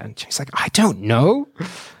like that? And she's like, I don't know.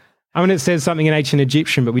 Amunet says something in ancient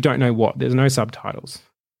Egyptian, but we don't know what. There's no subtitles.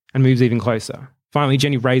 And moves even closer. Finally,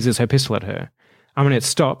 Jenny raises her pistol at her. Amunet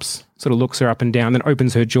stops, sort of looks her up and down, then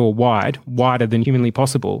opens her jaw wide, wider than humanly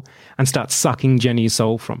possible, and starts sucking Jenny's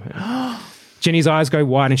soul from her. Jenny's eyes go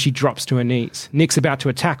wide and she drops to her knees. Nick's about to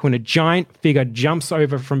attack when a giant figure jumps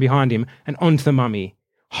over from behind him and onto the mummy.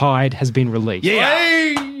 Hyde has been released.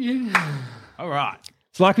 Yeah. All right.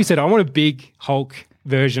 So like we said, I want a big Hulk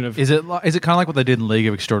version of... Is it kind of like what they did in League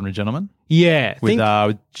of Extraordinary Gentlemen? Yeah.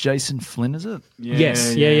 With Jason Flynn, is it?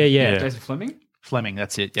 Yes. Yeah. Jason Fleming? Fleming,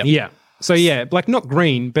 that's it. Yep. Yeah. So yeah, like not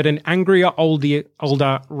green, but an angrier,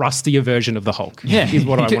 older, rustier version of the Hulk. Yeah. Is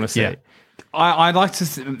what I want to see. Yeah. I'd like to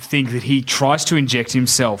think that he tries to inject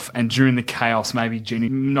himself, and during the chaos, maybe Jenny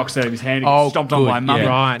knocks it out of his hand and stomped on by mummy. Yeah.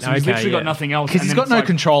 Right, so he's okay, literally got nothing else. Because he's got no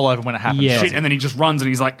control over when it happens. Yeah. Shit, and then he just runs, and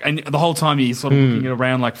he's like, and the whole time he's sort of looking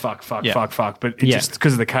around like, fuck. But just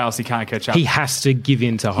because of the chaos, he can't catch up. He has to give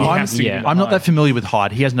in to Hyde. I'm not that familiar with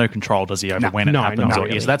Hyde. He has no control, does he, over when it happens? not Or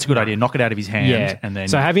really. So that's a good idea. Knock it out of his hand. Yeah. And then,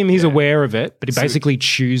 so have him, he's aware of it, but he basically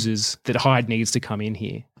chooses that Hyde needs to come in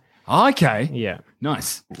here. Okay. Yeah.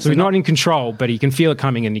 Nice. So he's not in control, but he can feel it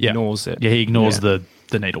coming and he ignores it. Yeah, he ignores the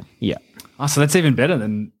needle. Yeah. Oh, so that's even better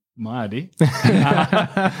than my idea.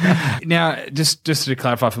 Now, just to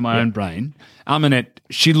clarify for my own brain, Amunet,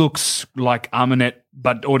 she looks like Amunet,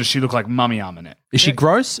 or does she look like Mummy Amunet? Is she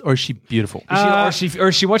gross or is she beautiful? Or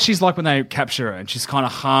is she what she's like when they capture her and she's kind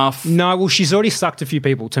of half... No, well, she's already sucked a few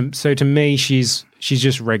people. So to me, she's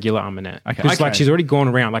just regular Amunet. Okay. It's like she's already gone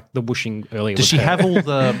around like the whooshing earlier. Does she have all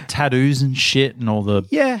the tattoos and shit and all the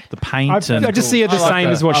the paint? I just see her the same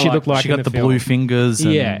as what she looked like She in got the the film. blue fingers.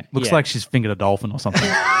 And Yeah, looks yeah. like she's fingered a dolphin or something.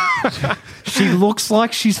 She looks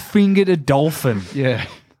like she's fingered a dolphin. Yeah.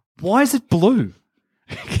 Why is it blue?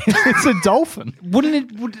 It's a dolphin.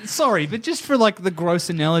 Sorry, but just for like the gross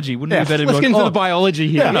analogy, wouldn't it be better? Let's to get be into like, the biology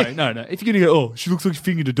here. No. If you're going to go, she looks like she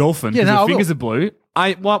fingered a dolphin. Yeah, because no, her I fingers will. are blue.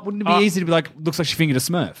 Wouldn't it be easy to be like, looks like she fingered a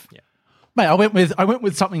Smurf? Yeah. Mate, I went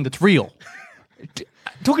with something that's real.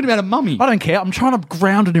 Talking about a mummy. I don't care. I'm trying to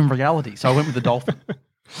ground it in reality. So I went with the dolphin.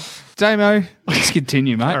 Damo, let's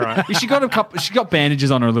continue, mate. All right. She got bandages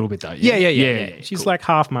on her a little bit though. Yeah. She's like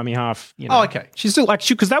half mummy, half. Oh, okay. She's still like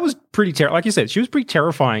because that was pretty terrible. Like you said, she was pretty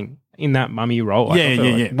terrifying in that mummy role. Like, I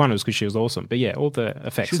feel like one was because she was awesome, but yeah, all the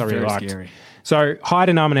effects I really liked. Scary. So Hyde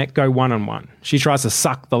and Amunet go one-on-one. She tries to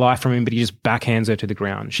suck the life from him, but he just backhands her to the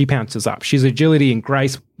ground. She pounces up. She's agility and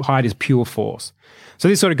grace. Hyde is pure force. So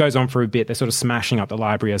this sort of goes on for a bit. They're sort of smashing up the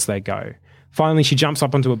library as they go. Finally, she jumps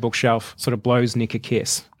up onto a bookshelf, sort of blows Nick a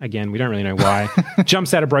kiss. Again, we don't really know why.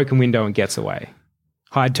 Jumps out a broken window and gets away.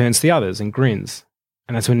 Hyde turns to the others and grins.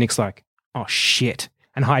 And that's when Nick's like, oh, shit.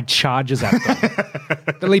 And Hyde charges at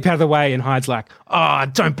them. They leap out of the way and Hyde's like, oh,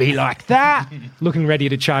 don't be like that. Looking ready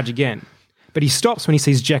to charge again. But he stops when he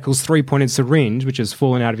sees Jekyll's three-pointed syringe, which has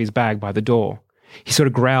fallen out of his bag by the door. He sort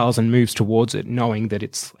of growls and moves towards it, knowing that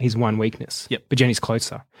it's his one weakness. Yep. But Jenny's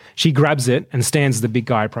closer. She grabs it and stands as the big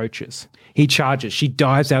guy approaches. He charges. She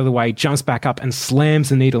dives out of the way, jumps back up, and slams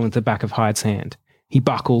the needle into the back of Hyde's hand. He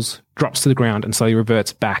buckles, drops to the ground, and slowly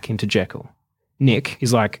reverts back into Jekyll. Nick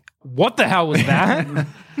is like, what the hell was that?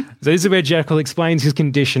 So this is where Jekyll explains his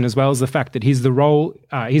condition as well as the fact that his role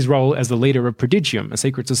as the leader of Prodigium, a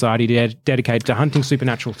secret society dedicated to hunting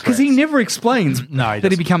supernatural threats. Because he never explains No, he that he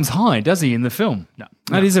doesn't. becomes Hyde, does he, in the film? No.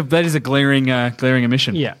 That is a glaring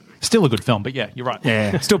omission. Yeah. Still a good film, but yeah, you're right.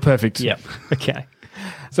 Yeah. Still perfect. Yeah. Okay.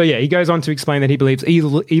 So yeah, he goes on to explain that he believes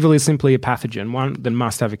evil is simply a pathogen, one that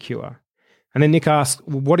must have a cure. And then Nick asks,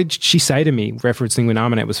 well, what did she say to me, referencing when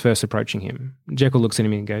Amunet was first approaching him? Jekyll looks at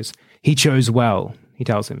him and goes, he chose well, he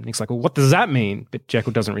tells him. Nick's like, well, what does that mean? But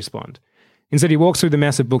Jekyll doesn't respond. Instead, he walks through the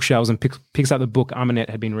massive bookshelves and picks up the book Amunet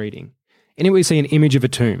had been reading. In it, we see an image of a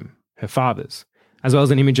tomb, her father's, as well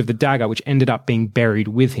as an image of the dagger, which ended up being buried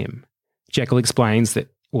with him. Jekyll explains that,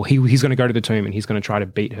 well, he's going to go to the tomb and he's going to try to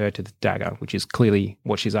beat her to the dagger, which is clearly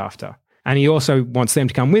what she's after. And he also wants them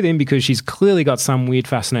to come with him because she's clearly got some weird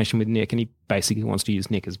fascination with Nick, and he basically wants to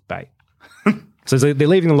use Nick as bait. So as they're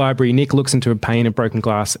leaving the library, Nick looks into a pane of broken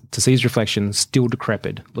glass to see his reflection, still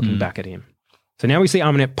decrepit, looking back at him. So now we see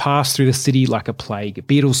Amunet pass through the city like a plague.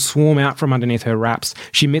 Beetles swarm out from underneath her wraps.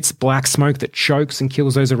 She emits black smoke that chokes and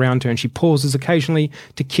kills those around her, and she pauses occasionally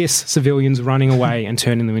to kiss civilians running away and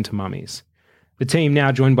turning them into mummies. The team,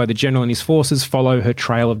 now joined by the general and his forces, follow her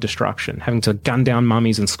trail of destruction, having to gun down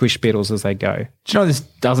mummies and squish beetles as they go. Do you know this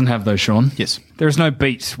doesn't have though, Sean? Yes. There is no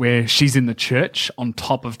beat where she's in the church on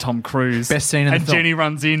top of Tom Cruise. Best scene in the and film. Jenny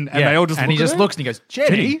runs in and they all just and look he at just her. looks and he goes,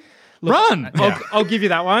 Jenny. Run! I'll give you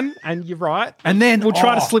that one, and you're right. And then we'll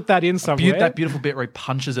try to slip that in somewhere. That beautiful bit where he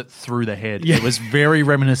punches it through the head. It was very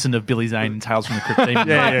reminiscent of Billy Zane in Tales from the Crypt.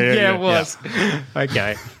 Yeah, it was.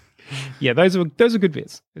 Okay. Yeah, those are good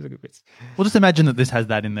bits. Those are good bits. We'll just imagine that this has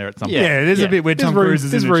that in there at some point. Yeah, there's a bit where Tom Cruise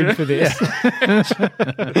is in There's the room church. for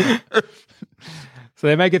this. So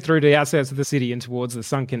they make it through to the outskirts of the city and towards the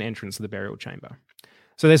sunken entrance of the burial chamber.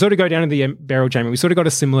 So they sort of go down to the burial chamber. We sort of got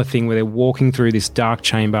a similar thing where they're walking through this dark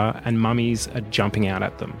chamber and mummies are jumping out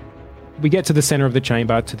at them. We get to the center of the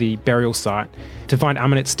chamber, to the burial site, to find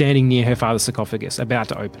Amunet standing near her father's sarcophagus, about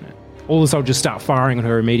to open it. All the soldiers start firing on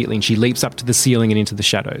her immediately, and she leaps up to the ceiling and into the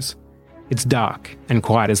shadows. It's dark and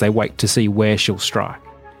quiet as they wait to see where she'll strike.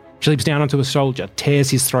 She leaps down onto a soldier,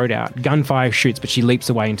 tears his throat out. Gunfire shoots, but she leaps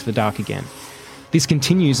away into the dark again. This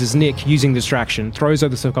continues as Nick, using the distraction, throws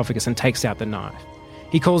over the sarcophagus and takes out the knife.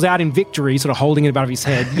 He calls out in victory, sort of holding it above his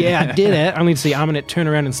head. Yeah, I did it. Only to see Amunet turn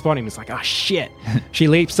around and spot him. It's like, oh, shit. She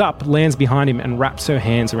leaps up, lands behind him, and wraps her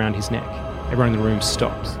hands around his neck. Everyone in the room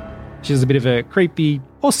stops. She does a bit of a creepy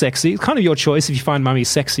or sexy. It's kind of your choice if you find mummy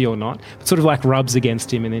sexy or not. But sort of like rubs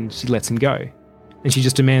against him, and then she lets him go. And she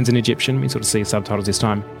just demands in Egyptian, we sort of see subtitles this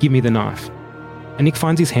time, give me the knife. And Nick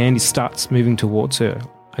finds his hand, he starts moving towards her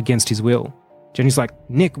against his will. Jenny's like,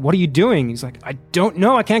 Nick, what are you doing? He's like, I don't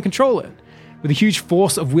know, I can't control it. With a huge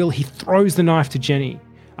force of will, he throws the knife to Jenny.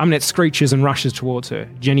 Amunet screeches and rushes towards her.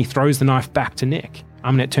 Jenny throws the knife back to Nick.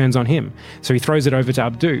 Amunet turns on him, so he throws it over to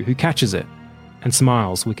Abdu, who catches it and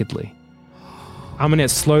smiles wickedly.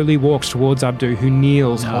 Amunet slowly walks towards Abdu, who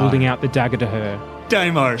kneels, holding out the dagger to her.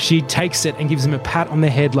 Damo. She takes it and gives him a pat on the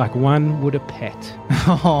head like one would a pet.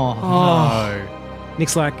 No.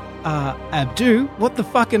 Nick's like, Abdu, what the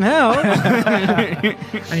fucking hell?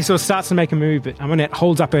 And he sort of starts to make a move, but Amunet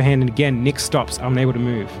holds up her hand, and again, Nick stops, unable to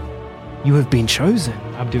move. You have been chosen,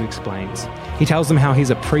 Abdu explains. He tells them how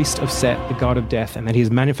he's a priest of Set, the god of death, and that he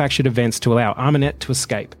has manufactured events to allow Amunet to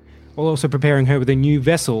escape, while also preparing her with a new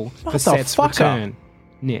vessel for Set's return.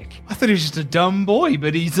 Nick. I thought he was just a dumb boy,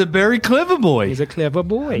 but he's a very clever boy. He's a clever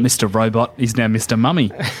boy. Mr. Robot, he's now Mr.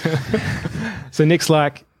 Mummy. So Nick's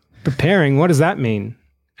like, preparing, what does that mean?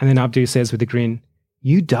 And then Abdu says with a grin,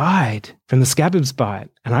 you died from the scabbard's bite,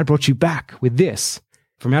 and I brought you back with this.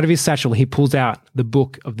 From out of his satchel, he pulls out the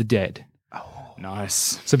Book of the Dead. Oh,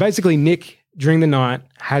 nice. So basically, Nick, during the night,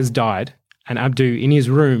 has died, and Abdu, in his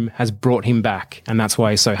room, has brought him back. And that's why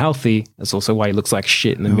he's so healthy. That's also why he looks like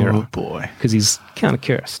shit in the mirror. Oh, boy. Because he's kind of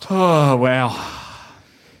cursed. Oh, wow.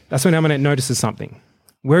 That's when Amunet notices something.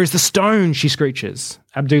 Where is the stone? She screeches.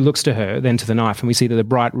 Abdu looks to her, then to the knife, and we see that the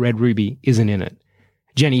bright red ruby isn't in it.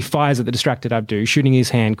 Jenny fires at the distracted Abdu, shooting his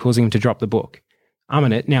hand, causing him to drop the book.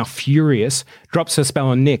 Amunet, now furious, drops her spell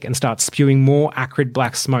on Nick and starts spewing more acrid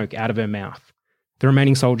black smoke out of her mouth. The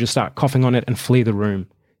remaining soldiers start coughing on it and flee the room.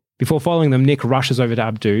 Before following them, Nick rushes over to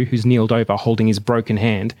Abdu, who's kneeled over holding his broken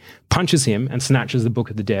hand, punches him and snatches the Book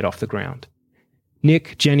of the Dead off the ground.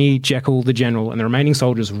 Nick, Jenny, Jekyll, the general, and the remaining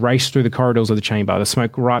soldiers race through the corridors of the chamber, the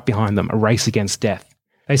smoke right behind them, a race against death.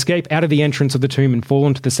 They escape out of the entrance of the tomb and fall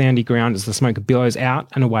onto the sandy ground as the smoke billows out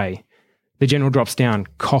and away. The general drops down,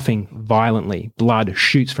 coughing violently. Blood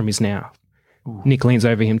shoots from his mouth. Ooh. Nick leans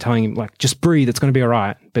over him, telling him, like, just breathe, it's going to be all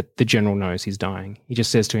right. But the general knows he's dying. He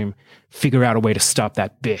just says to him, figure out a way to stop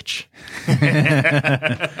that bitch.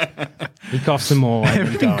 He coughs some more. It would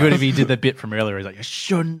have been good if he did the bit from earlier. He's like, I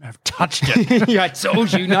shouldn't have touched it. Yeah, I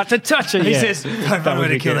told you not to touch it. He says, I've got a way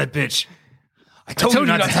to kill that bitch. I told you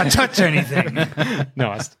not to touch anything.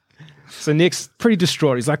 Nice. So Nick's pretty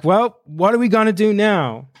distraught. He's like, well, what are we going to do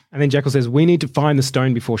now? And then Jekyll says, we need to find the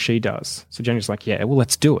stone before she does. So Jenny's like, yeah, well,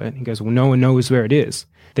 let's do it. He goes, well, no one knows where it is.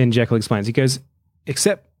 Then Jekyll explains. He goes,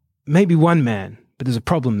 except maybe one man, but there's a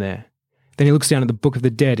problem there. Then he looks down at the Book of the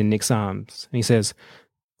Dead in Nick's arms, and he says,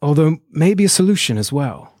 although maybe a solution as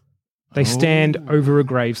well. They stand over a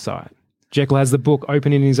gravesite. Jekyll has the book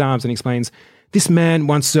open in his arms and explains, this man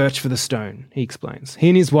once searched for the stone, he explains. He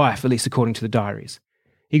and his wife, at least according to the diaries.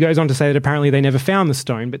 He goes on to say that apparently they never found the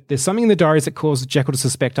stone, but there's something in the diaries that caused Jekyll to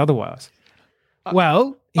suspect otherwise.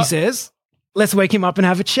 Well, he says, let's wake him up and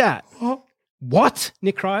have a chat. What?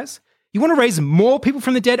 Nick cries. You want to raise more people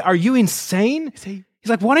from the dead? Are you insane? He's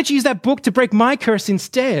like, why don't you use that book to break my curse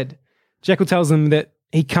instead? Jekyll tells him that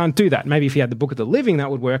he can't do that. Maybe if he had the Book of the Living,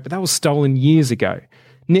 that would work, but that was stolen years ago.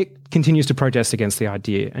 Nick continues to protest against the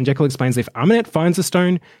idea, and Jekyll explains that if Amunet finds the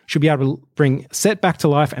stone, she'll be able to bring Set back to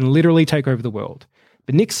life and literally take over the world.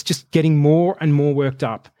 But Nick's just getting more and more worked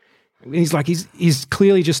up. He's like, he's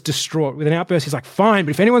clearly just distraught. With an outburst, he's like, fine,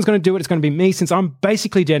 but if anyone's going to do it, it's going to be me, since I'm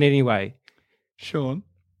basically dead anyway. Sean,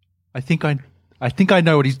 I think I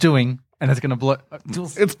know what he's doing, and it's going to blow.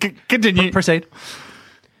 Continue. Proceed.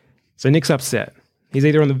 So Nick's upset. He's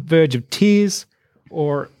either on the verge of tears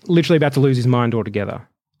or literally about to lose his mind altogether.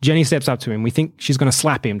 Jenny steps up to him. We think she's going to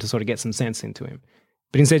slap him to sort of get some sense into him.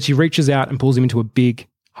 But instead, she reaches out and pulls him into a big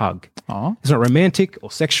hug. Aww. It's not romantic or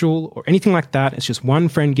sexual or anything like that. It's just one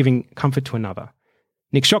friend giving comfort to another.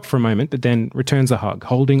 Nick's shocked for a moment, but then returns the hug,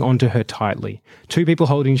 holding onto her tightly. Two people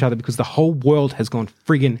holding each other because the whole world has gone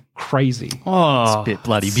friggin' crazy. Oh, It's a bit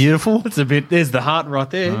bloody beautiful. it's a bit. There's the heart right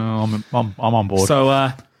there. I'm on board.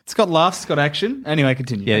 So it's got laughs, it's got action. Anyway,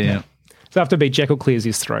 continue. yeah. So after a beat, Jekyll clears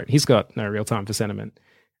his throat. He's got no real time for sentiment.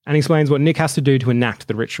 And explains what Nick has to do to enact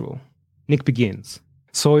the ritual. Nick begins.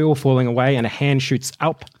 Soil falling away and a hand shoots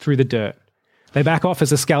up through the dirt. They back off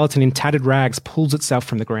as a skeleton in tattered rags pulls itself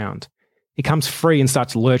from the ground. It comes free and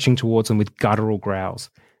starts lurching towards them with guttural growls.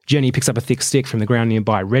 Jenny picks up a thick stick from the ground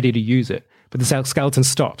nearby, ready to use it, but the skeleton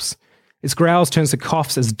stops. Its growls turns to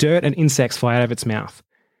coughs as dirt and insects fly out of its mouth.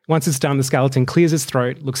 Once it's done, the skeleton clears its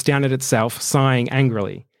throat, looks down at itself, sighing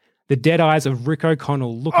angrily. The dead eyes of Rick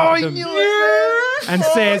O'Connell look up at them and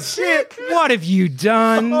says, "What have you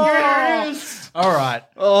done?" All right.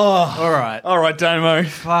 All right, Damo.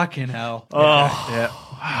 Fucking hell. Oh, Yeah.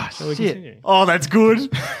 So we Shit. continue. oh, that's good.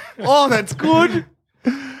 Oh, that's good.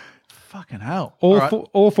 Fucking hell.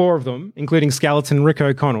 All four of them, including skeleton Rick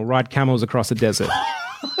O'Connell, ride camels across a desert.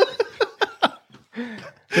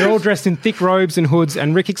 They're all dressed in thick robes and hoods,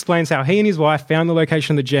 and Rick explains how he and his wife found the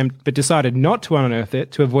location of the gem but decided not to unearth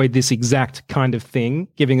it to avoid this exact kind of thing,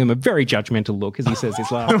 giving them a very judgmental look as he says this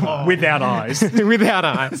last time. Without eyes. Without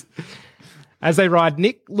eyes. As they ride,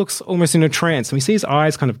 Nick looks almost in a trance, and we see his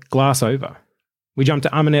eyes kind of glass over. We jump to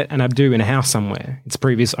Amunet and Abdu in a house somewhere, its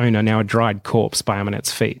previous owner now a dried corpse by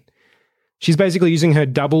Amunet's feet. She's basically using her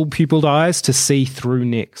double-pupilled eyes to see through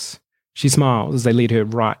Nick's. She smiles as they lead her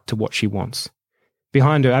right to what she wants.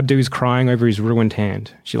 Behind her, Abdu's crying over his ruined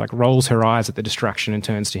hand. She rolls her eyes at the distraction and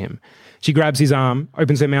turns to him. She grabs his arm,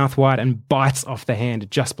 opens her mouth wide and bites off the hand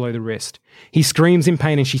just below the wrist. He screams in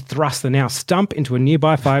pain and she thrusts the now stump into a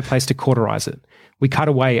nearby fireplace to cauterize it. We cut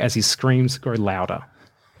away as his screams grow louder.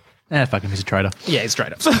 Fucking he's a traitor. Yeah,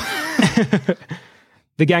 straight up.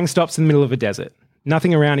 The gang stops in the middle of a desert.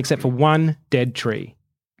 Nothing around except for one dead tree.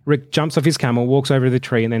 Rick jumps off his camel, walks over to the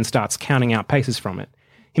tree and then starts counting out paces from it.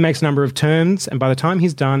 He makes a number of turns, and by the time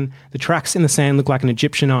he's done, the tracks in the sand look like an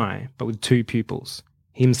Egyptian eye, but with two pupils,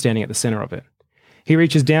 him standing at the center of it. He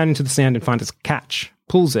reaches down into the sand and finds its catch,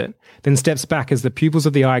 pulls it, then steps back as the pupils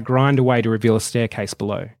of the eye grind away to reveal a staircase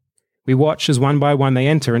below. We watch as one by one they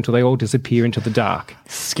enter until they all disappear into the dark.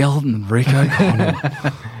 Skeleton Rick O'Connell.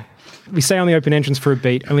 We stay on the open entrance for a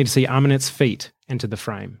beat, only to see Amunet's feet enter the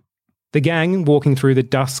frame. The gang walking through the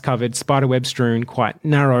dust-covered, spiderweb-strewn, quite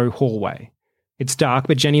narrow hallway. It's dark,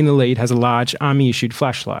 but Jenny in the lead has a large army-issued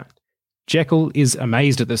flashlight. Jekyll is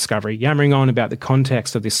amazed at the discovery, yammering on about the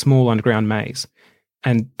context of this small underground maze.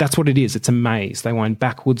 And that's what it is, it's a maze. They wind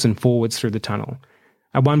backwards and forwards through the tunnel.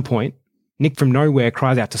 At one point, Nick from nowhere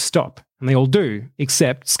cries out to stop, and they all do,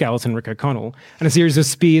 except Skeleton Rick O'Connell, and a series of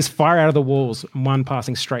spears fire out of the walls, and one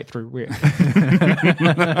passing straight through Rick.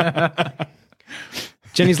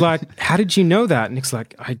 Jenny's like, "How did you know that?" Nick's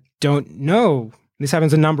like, "I don't know." This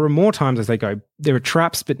happens a number of more times as they go. There are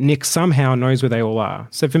traps, but Nick somehow knows where they all are.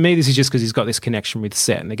 So for me, this is just because he's got this connection with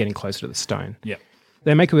Set and they're getting closer to the stone. Yeah.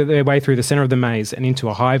 They make their way through the center of the maze and into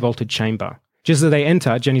a high-vaulted chamber. Just as they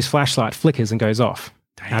enter, Jenny's flashlight flickers and goes off.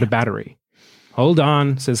 Out of battery. "Hold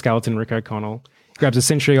on," says Skeleton Rick O'Connell. He grabs a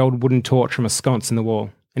century-old wooden torch from a sconce in the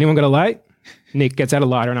wall. "Anyone got a light?" Nick gets out a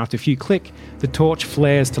lighter and after a few click, the torch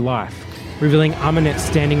flares to life, revealing Amunet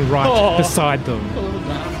standing right beside them.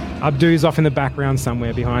 Abdu's off in the background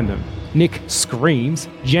somewhere behind them. Nick screams.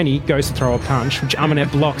 Jenny goes to throw a punch, which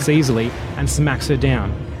Amunet blocks easily and smacks her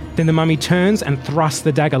down. Then the mummy turns and thrusts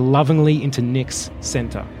the dagger lovingly into Nick's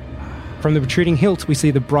center. From the protruding hilt, we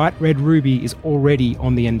see the bright red ruby is already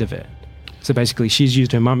on the end of it. So basically, she's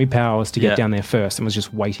used her mummy powers to get down there first and was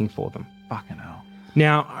just waiting for them. Fucking hell.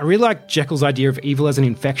 Now, I really like Jekyll's idea of evil as an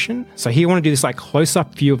infection. So here I want to do this like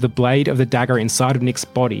close-up view of the blade of the dagger inside of Nick's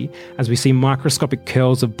body as we see microscopic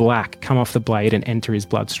curls of black come off the blade and enter his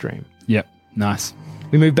bloodstream. Yep. Nice.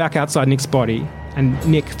 We move back outside Nick's body and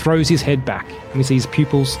Nick throws his head back and we see his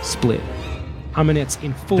pupils split. Amonet's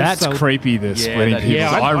in full That's creepy, the splitting that is.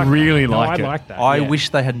 pupils. Yeah, I really no, like I it. like that. I yeah. wish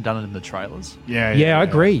they hadn't done it in the trailers. Yeah, I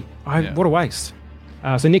agree. What a waste.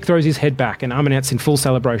 So Nick throws his head back and Amonet's in full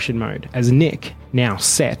celebration mode as Nick, now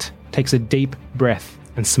set, takes a deep breath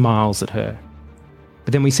and smiles at her.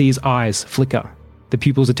 But then we see his eyes flicker, the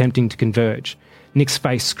pupils attempting to converge. Nick's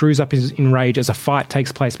face screws up in rage as a fight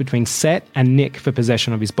takes place between Set and Nick for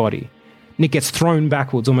possession of his body. Nick gets thrown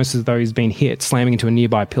backwards almost as though he's been hit, slamming into a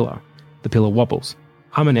nearby pillar. The pillar wobbles.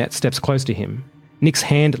 Amonet steps close to him. Nick's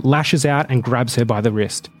hand lashes out and grabs her by the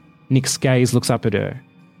wrist. Nick's gaze looks up at her,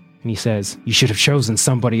 and he says, "You should have chosen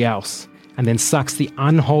somebody else," and then sucks the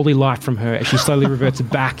unholy life from her as she slowly reverts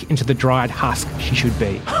back into the dried husk she should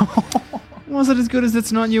be. Was it as good as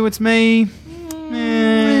It's Not You, It's Me?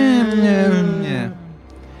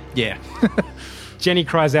 Yeah. Jenny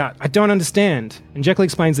cries out, "I don't understand." And Jekyll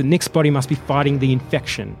explains that Nick's body must be fighting the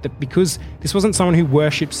infection, that because this wasn't someone who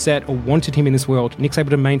worshipped Set or wanted him in this world, Nick's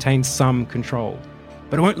able to maintain some control.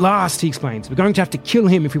 "But it won't last," he explains. "We're going to have to kill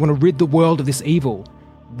him if we want to rid the world of this evil."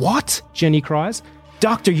 "What?" Jenny cries.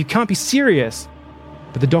 "Doctor, you can't be serious."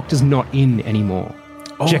 But the doctor's not in anymore.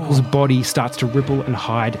 Jekyll's body starts to ripple and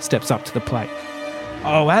Hyde steps up to the plate.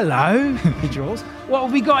 "Oh, hello," he drawls. "What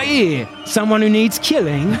have we got here? Someone who needs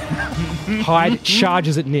killing?" Hyde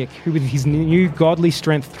charges at Nick, who with his new godly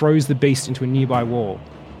strength throws the beast into a nearby wall.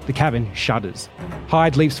 The cavern shudders.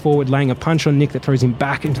 Hyde leaps forward, laying a punch on Nick that throws him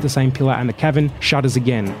back into the same pillar, and the cavern shudders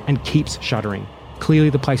again and keeps shuddering. Clearly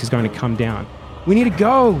the place is going to come down. "We need to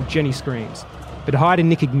go," Jenny screams. But Hyde and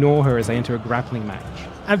Nick ignore her as they enter a grappling match.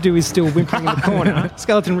 Abdu is still whimpering in the corner.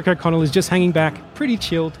 Skeleton Rick O'Connell is just hanging back, pretty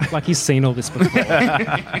chilled, like he's seen all this before.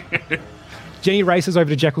 Jenny races over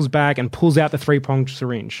to Jekyll's bag and pulls out the three-pronged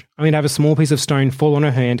syringe, only to have a small piece of stone fall on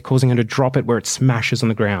her hand, causing her to drop it where it smashes on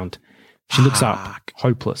the ground. She looks up,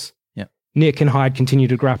 hopeless. Yep. Nick and Hyde continue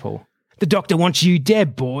to grapple. "The doctor wants you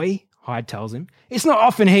dead, boy," Hyde tells him. "It's not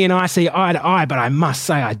often he and I see eye to eye, but I must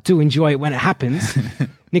say I do enjoy it when it happens."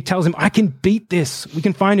 Nick tells him, "I can beat this. We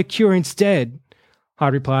can find a cure instead."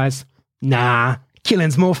 Hyde replies, "Nah,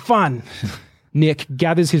 killing's more fun." Nick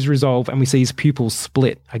gathers his resolve and we see his pupils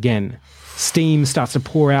split again. Steam starts to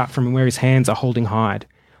pour out from where his hands are holding Hyde.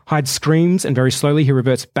 Hyde screams and very slowly he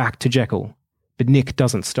reverts back to Jekyll. But Nick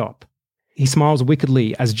doesn't stop. He smiles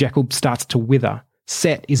wickedly as Jekyll starts to wither.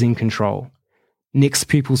 Set is in control. Nick's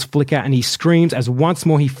pupils flicker and he screams as once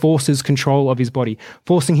more he forces control of his body,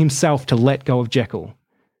 forcing himself to let go of Jekyll.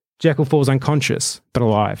 Jekyll falls unconscious, but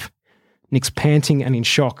alive. Nick's panting and in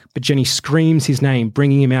shock, but Jenny screams his name,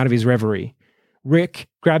 bringing him out of his reverie. Rick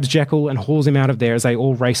grabs Jekyll and hauls him out of there as they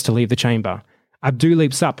all race to leave the chamber. Abdu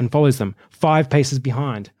leaps up and follows them, 5 paces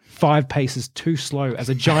behind, 5 paces too slow as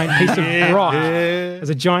a giant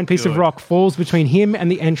piece of rock falls between him and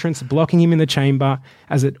the entrance, blocking him in the chamber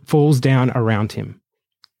as it falls down around him.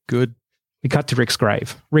 Good. We cut to Rick's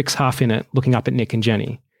grave. Rick's half in it, looking up at Nick and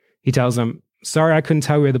Jenny. He tells them, "Sorry I couldn't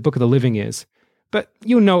tell you where the Book of the Living is, but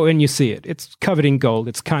you'll know it when you see it. It's covered in gold.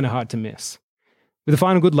 It's kind of hard to miss." With a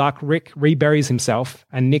final good luck, Rick reburies himself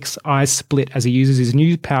and Nick's eyes split as he uses his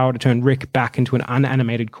new power to turn Rick back into an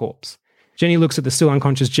unanimated corpse. Jenny looks at the still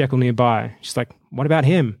unconscious Jekyll nearby. She's like, "What about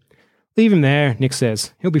him?" "Leave him there," Nick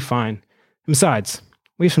says. "He'll be fine. And besides,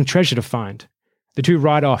 we have some treasure to find." The two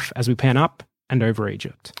ride off as we pan up and over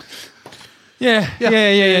Egypt. Yeah.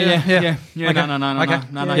 Okay.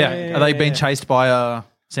 No. Yeah. Are they being chased by a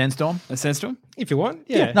sandstorm? A sandstorm? If you want.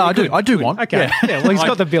 Yeah. No, I do want. Okay. Yeah, well, he's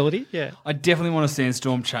got the ability. Yeah. I definitely want a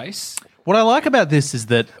sandstorm chase. What I like about this is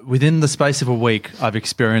that within the space of a week, I've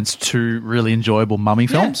experienced 2 really enjoyable mummy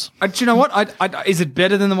films. Do you know what? Is it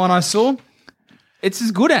better than the one I saw? It's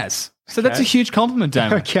as good as. So that's a huge compliment,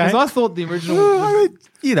 Damon. Okay. Because I thought the original...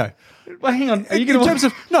 You know, Well, hang on. Are you in going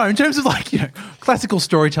terms of like, you know, classical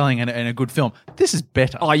storytelling and a good film, this is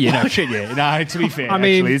better. Oh, yeah, no, shit, yeah. No, to be fair, I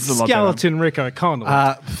mean, actually, it's a lot better. Skeleton Rick O'Connell.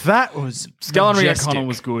 That was Skeleton Rick majestic. O'Connell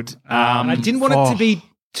was good. I didn't want it to be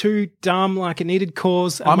too dumb, like it needed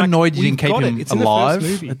cause. And I'm like, annoyed you we've didn't keep got him it. It's in the first alive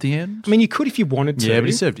movie. at the end. I mean, you could if you wanted to. Yeah, but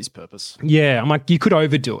he served his purpose. Yeah, I'm like, you could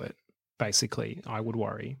overdo it, basically, I would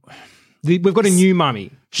worry. We've got a new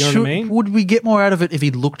mummy. Do you know what I mean? Would we get more out of it if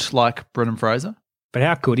he looked like Brendan Fraser? But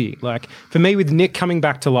how could he? Like, for me, with Nick coming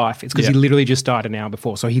back to life, it's because he literally just died an hour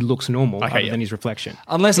before, so he looks normal other than his reflection.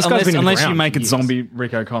 Unless This guy's been in the you ground make for it years. zombie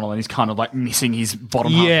Rick O'Connell and he's kind of like missing his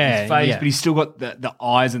bottom half of his face, yeah. but he's still got the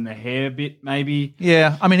eyes and the hair bit, maybe.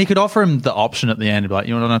 Yeah, I mean, he could offer him the option at the end, like,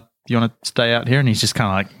 you want to stay out here, and he's just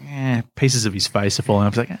kind of like, pieces of his face are falling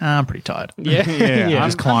off. He's like, I'm pretty tired. Yeah. He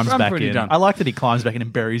just climbs I'm back pretty in. done. I like that he climbs back in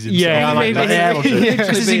and buries himself. Yeah, I like that. Yeah, we'll do it.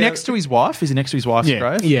 Yeah. Is he next to his wife? Is he next to his wife's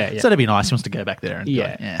grave? Yeah. So that'd be nice. He wants to go back there and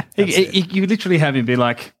Yeah. be like, You literally have him be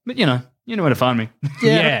like, but you know where to find me.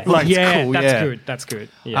 Yeah. Like, it's yeah, cool, that's yeah. good. That's good.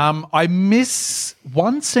 Yeah. I miss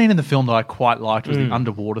one scene in the film that I quite liked was the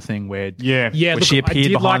underwater thing where Yeah, where look, she I appeared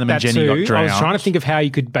did behind like them that and Jenny too. got drowned. I was trying to think of how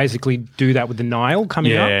you could basically do that with the Nile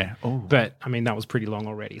coming Yeah. up. Ooh. But I mean, that was pretty long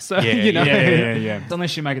already. So Yeah, you know, yeah.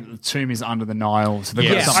 Unless you make it the tomb is under the Nile. So they've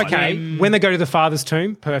got Yes, something. okay. When they go to the father's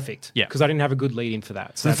tomb, perfect. Yeah. because I didn't have a good lead in for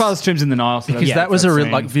that. So the father's tomb's in the Nile. So because that's- that was that's a real,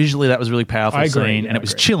 scene. like visually that was a really powerful I agree, scene, yeah, and I it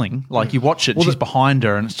was agree. chilling. Like you watch it, she's behind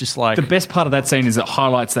her, and it's just like The best part of that scene is it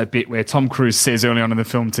highlights that bit where Tom Cruise says early on in the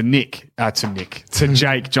film to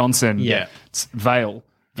Jake Johnson, Yeah. it's Vale.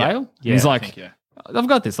 And Yeah, he's I like, I've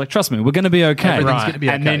got this. Like, trust me, we're going to be okay. Everything's gonna be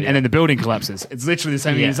and okay, then the building collapses. It's literally the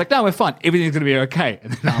same thing. He's like, no, we're fine. Everything's going to be okay.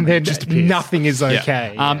 And then, then just appears. nothing is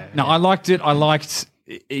okay. No, I liked it. I liked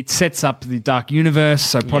it sets up the dark universe,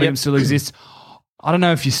 so Podium still exists. I don't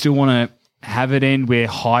know if you still want to have it end where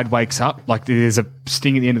Hyde wakes up. Like there's a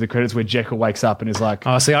sting at the end of the credits where Jekyll wakes up and is like,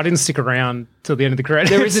 Oh, see, I didn't stick around till the end of the credits.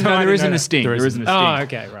 there isn't, so I no, there didn't isn't know a that. sting. There isn't a sting. Oh,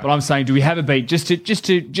 okay, right. But I'm saying, do we have a beat just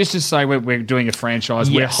to say we're doing a franchise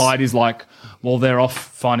where Yes. Hyde is like, well, they're off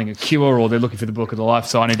finding a cure or they're looking for the book of the life,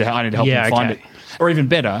 so I need to help Yeah, them find okay. it. Or even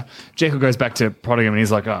better, Jekyll goes back to Prodicum and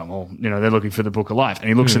he's like, oh, well, they're looking for the book of life, and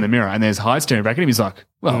he looks in the mirror and there's Hyde staring back at him. He's like,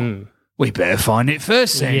 well, we better find it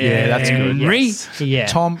first. Then. Yeah, that's good. Henry. Yes. Yeah.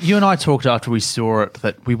 Tom, you and I talked after we saw it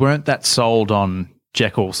that we weren't that sold on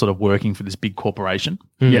Jekyll sort of working for this big corporation.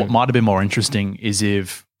 Yeah. What might have been more interesting is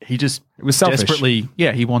if he just was selfish. desperately,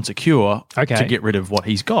 he wants a cure Okay. to get rid of what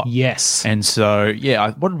he's got. Yes. And so,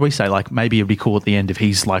 what did we say? Like maybe it'd be cool at the end if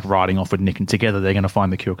he's like riding off with Nick and together they're going to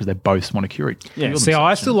find the cure because they both want to cure it. Yeah. See,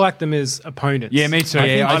 I still like them as opponents. Yeah, me too.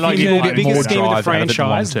 I like think it. the bigger more scheme of the drive out of it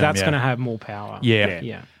franchise, long-term, that's yeah. going to have more power. Yeah.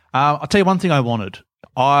 Yeah. I'll tell you one thing I wanted.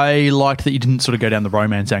 I liked that you didn't sort of go down the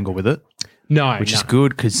romance angle with it. No, Which no. is good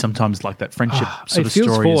because sometimes like that friendship sort It of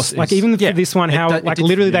feels story forced. is, Like even for this one, It how did- like it did-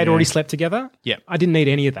 literally they'd yeah. already slept together. Yeah. I didn't need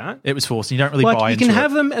any of that. It was forced. You don't really Like buy you into can it.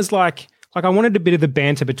 have them as like I wanted a bit of the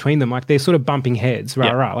banter between them. Like they're sort of bumping heads, rah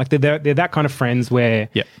Yeah. rah. Like they're that kind of friends where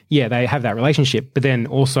they have that relationship. But then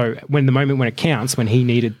also when the moment when it counts, when he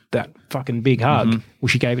needed that fucking big hug, well,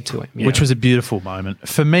 she gave it to him, you which know? was a beautiful moment.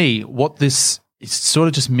 For me, what this is sort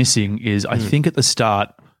of just missing is I think at the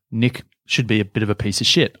start, Nick should be a bit of a piece of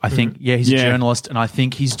shit. I think, he's a journalist and I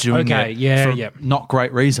think he's doing it for not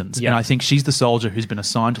great reasons. Yeah. And I think she's the soldier who's been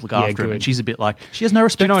assigned to look after him. good. And she's a bit like, she has no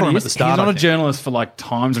respect Do you know for what him he at the is? start. He's not I a think. journalist for like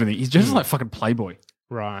Times or anything. He's just like fucking Playboy.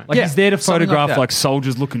 right. Like he's there to something like photograph that. like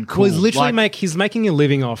soldiers looking cool. well, he's literally like, he's making a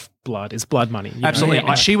living off blood. It's blood money. you know? Absolutely. Yeah.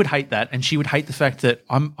 And she would hate that. And she would hate the fact that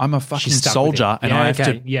I'm a fucking She's stuck with soldier him. and Yeah, I have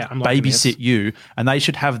okay. to Yeah, I'm liking babysit this. you. And they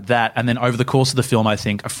should have that. And then over the course of the film, I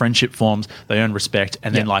think a friendship forms, they earn respect.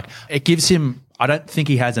 And then like it gives him, I don't think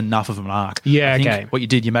he has enough of an arc. Yeah, I think okay. what you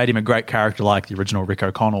did, you made him a great character like the original Rick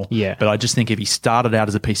O'Connell. Yeah. But I just think if he started out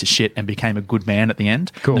as a piece of shit and became a good man at the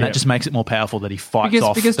end, Cool. and Yeah. that just makes it more powerful that he fights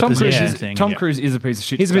off because the Tom Cruise possession is thing. Tom Yeah. Cruise is a piece of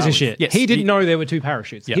shit. He's a piece of to shit. Yes. He didn't know there were two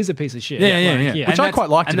parachutes. Yeah. He's a piece of shit. Yeah. Which And I that's- quite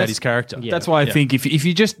liked and about that's- his character. That's why I Yeah. think if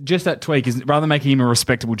you just that tweak is rather than making him a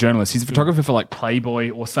respectable journalist, he's a photographer for like Playboy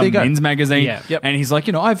or some There you go. men's magazine. Yeah. Yep. And he's like,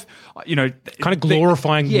 Kind of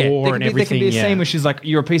glorifying war and There everything. can be a Yeah. scene where she's like,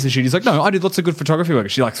 "You're a piece of shit." He's like, "No, I did lots of good photography work."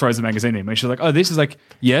 She like throws the magazine at him, and she's like, "Oh, this is like,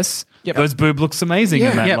 yes, those boob looks amazing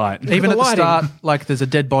in that Yeah. light." Even The at the lighting. start, like there's a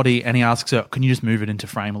dead body, and he asks her, "Can you just move it into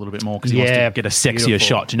frame a little bit more?" Because he wants Yeah, to get a sexier beautiful.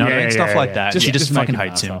 shot. Do you know what I Yeah, mean? yeah, Stuff like yeah. that. Just- She just just make fucking him an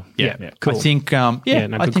hates him. asshole. Yeah, Yeah, cool. I think. Yeah,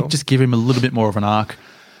 no, I good think call. just give him a little bit more of an arc.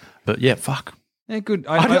 But yeah, fuck. Yeah, good.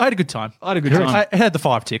 I had a good time. I had a good time. I had the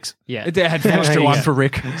 5 ticks. Yeah. It had four Extra ticks. one for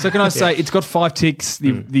Rick. So can I say it's got 5 ticks.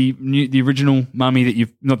 The original Mummy that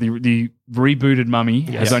you've not the rebooted Mummy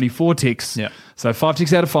has only 4 ticks. Yeah. So 5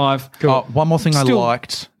 ticks out of 5. One more thing Still- I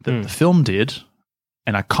liked that the film did,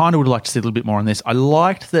 and I kind of would like to see a little bit more on this. I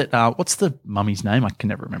liked that. What's the mummy's name? I can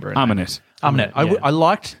never remember her name. Armanet. Armanet. Yeah. I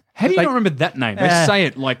liked. How do you they- not remember that name? They say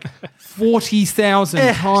it like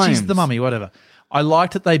 40,000 times. She's the mummy, whatever. I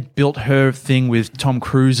liked that they built her thing with Tom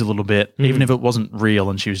Cruise a little bit, even if it wasn't real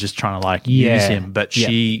and she was just trying to like use him. But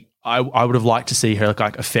she I would have liked to see her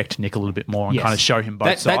like affect Nick a little bit more and Yes. kind of show him both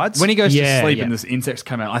That- sides. when he goes Yeah, to sleep yeah. and the insects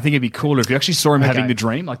come out, I think it'd be cooler if you actually saw him having the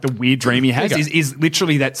dream, like the weird dream he has is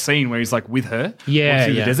literally that scene where he's like with her, Yeah, walks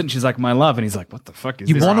through yeah. the desert, and she's like, my love, and he's like, what the fuck is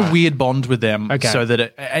you this? want a weird bond with them so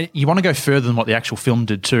that you want to go further than what the actual film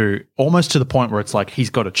did too, almost to the point where it's like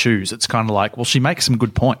he's got to choose. It's kind of like, well, she makes some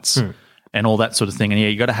good points. And all that sort of thing. And yeah,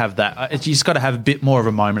 you got to have that. You just got to have a bit more of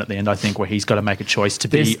a moment at the end, I think, where he's got to make a choice to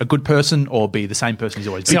be a good person or be the same person he's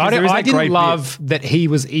always been. See, I there is that didn't great love that he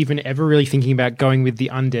was even ever really thinking about going with the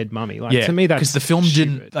undead mummy. Like, to me, that's because the film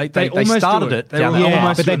didn't. They almost started do it. it. They down were that almost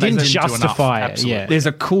path, but they didn't do enough. justify it. Absolutely. Yeah. There's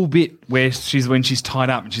a cool bit where when she's tied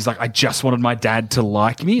up and she's like, I just wanted my dad to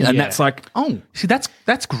like me. And Yeah. that's like, oh, See,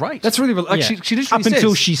 that's great. that's really, like, Yeah. she literally up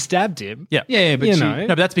until says- she stabbed him. yeah. Yeah, but You she, know. No,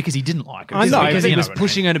 but that's because he didn't like her. I know, because he you was know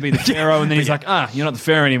pushing her to be the pharaoh, and then he's like, you're not the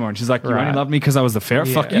pharaoh anymore. And she's like, you only Right. love me because I was the pharaoh?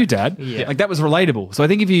 Fuck you, dad. Yeah. Like, that was relatable. So I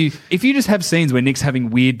think if you just have scenes where Nick's having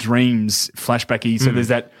weird dreams, flashbacky, so there's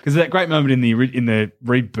that great moment in the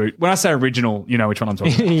reboot. When I say original, you know which one I'm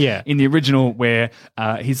talking about. Yeah. In the original where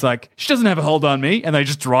he's like, she doesn't have a hold on me, and they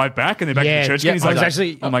just drive back, and they're back to the church, and he's I like, was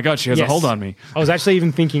actually, oh my God, she has a yes. hold on me. I was actually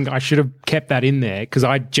even thinking I should have kept that in there because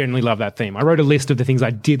I generally love that theme. I wrote a list of the things I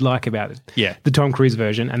did like about it. Yeah. The Tom Cruise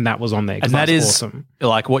version, and that was on there. 'cause And that that's is awesome.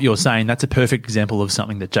 like what you're saying. That's a perfect example of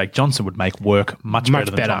something that Jake Johnson would make work much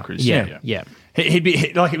better than Tom Cruise. Yeah. He'd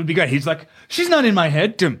be like, it would be great. He's like, she's not in my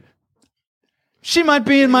head. She might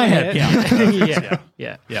be in my head.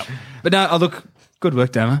 Yeah. But no, look, good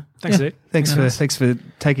work, Dama. Thanks, Luke. Thanks for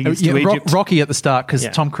taking us Yeah, to Egypt. Rocky at the start because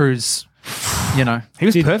Yeah. Tom Cruise, He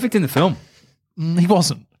was perfect in the film. he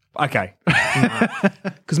wasn't. Okay.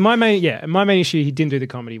 Because my main issue, he didn't do the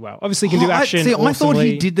comedy well. Obviously, he can do action. I thought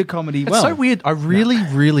awesomely. he did the comedy It's well. so weird. I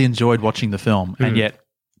really enjoyed watching the film, and yet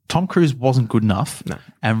Tom Cruise wasn't good enough,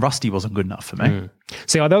 and Rusty wasn't good enough for me.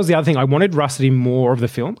 See, that was the other thing. I wanted Rusty more of the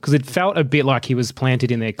film because it felt a bit like he was planted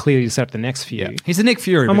in there clearly to set up the next few. He's a Nick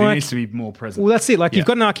Fury, but I'm he like- needs to be more present. Well, that's it. Like, you've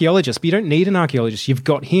got an archaeologist, but you don't need an archaeologist. You've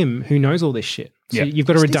got him who knows all this shit. So you've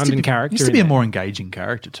got a redundant character. Needs to in be a there. more engaging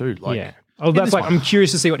character too. Like, Yeah. Oh, that's this like, one- I'm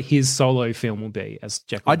curious to see what his solo film will be as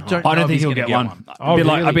Jekyll I and Hyde. don't. I know don't if think he's he'll gonna get one. Oh,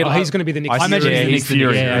 really? He's going to be the Nick I imagine Fury. he's the Nick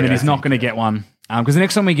Fury, Yeah, and then he's okay. not going to get one. Because the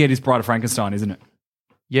next one we get is Bride of Frankenstein, isn't it?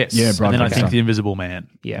 Yes. Yeah, and Bride then I Frankenstein. think the Invisible Man.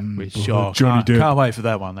 Yeah. Which Johnny can't Depp. wait for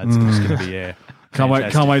that one. That's just going to be Can't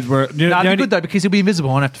wait. Can't wait. No, it'd be good though because he'll be invisible.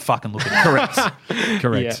 I won't have to fucking look at it. Correct.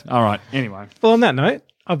 Correct. All right. Anyway, Well, on that note,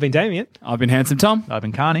 I've been Damien. I've been Handsome Tom. I've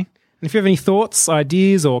been Carney. And if you have any thoughts,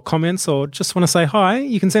 ideas, or comments, or just want to say hi,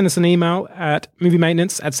 you can send us an email at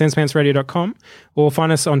moviemaintenance@sanspantsradio.com or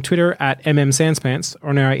find us on Twitter at mmsanspants or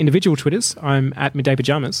on our individual Twitters. I'm at Midday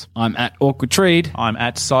Pajamas. I'm at Awkward Treed. I'm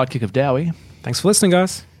at Sidekick of Dowie. Thanks for listening,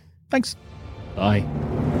 guys. Thanks. Bye.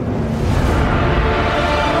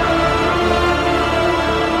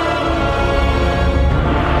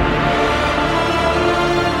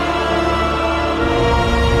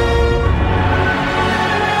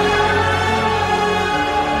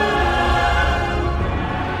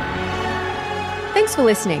 Thanks for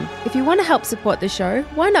listening. If you want to help support the show,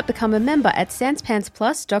 why not become a member at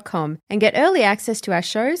sanspantsplus.com and get early access to our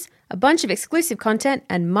shows, a bunch of exclusive content,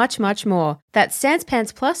 and much, much more. That's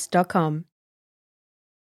sanspantsplus.com.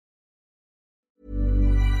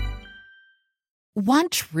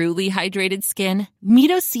 Want truly hydrated skin?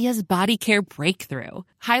 Meet Osea's Body Care Breakthrough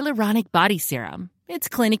Hyaluronic Body Serum. It's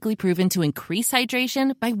clinically proven to increase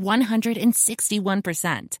hydration by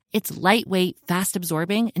 161%. It's lightweight,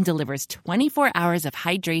 fast-absorbing, and delivers 24 hours of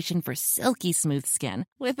hydration for silky smooth skin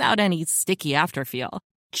without any sticky afterfeel.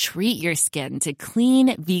 Treat your skin to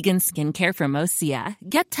clean, vegan skincare from Osea.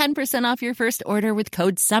 Get 10% off your first order with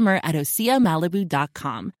code SUMMER at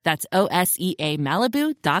OseaMalibu.com. That's OSEA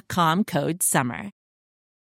Malibu.com, code SUMMER.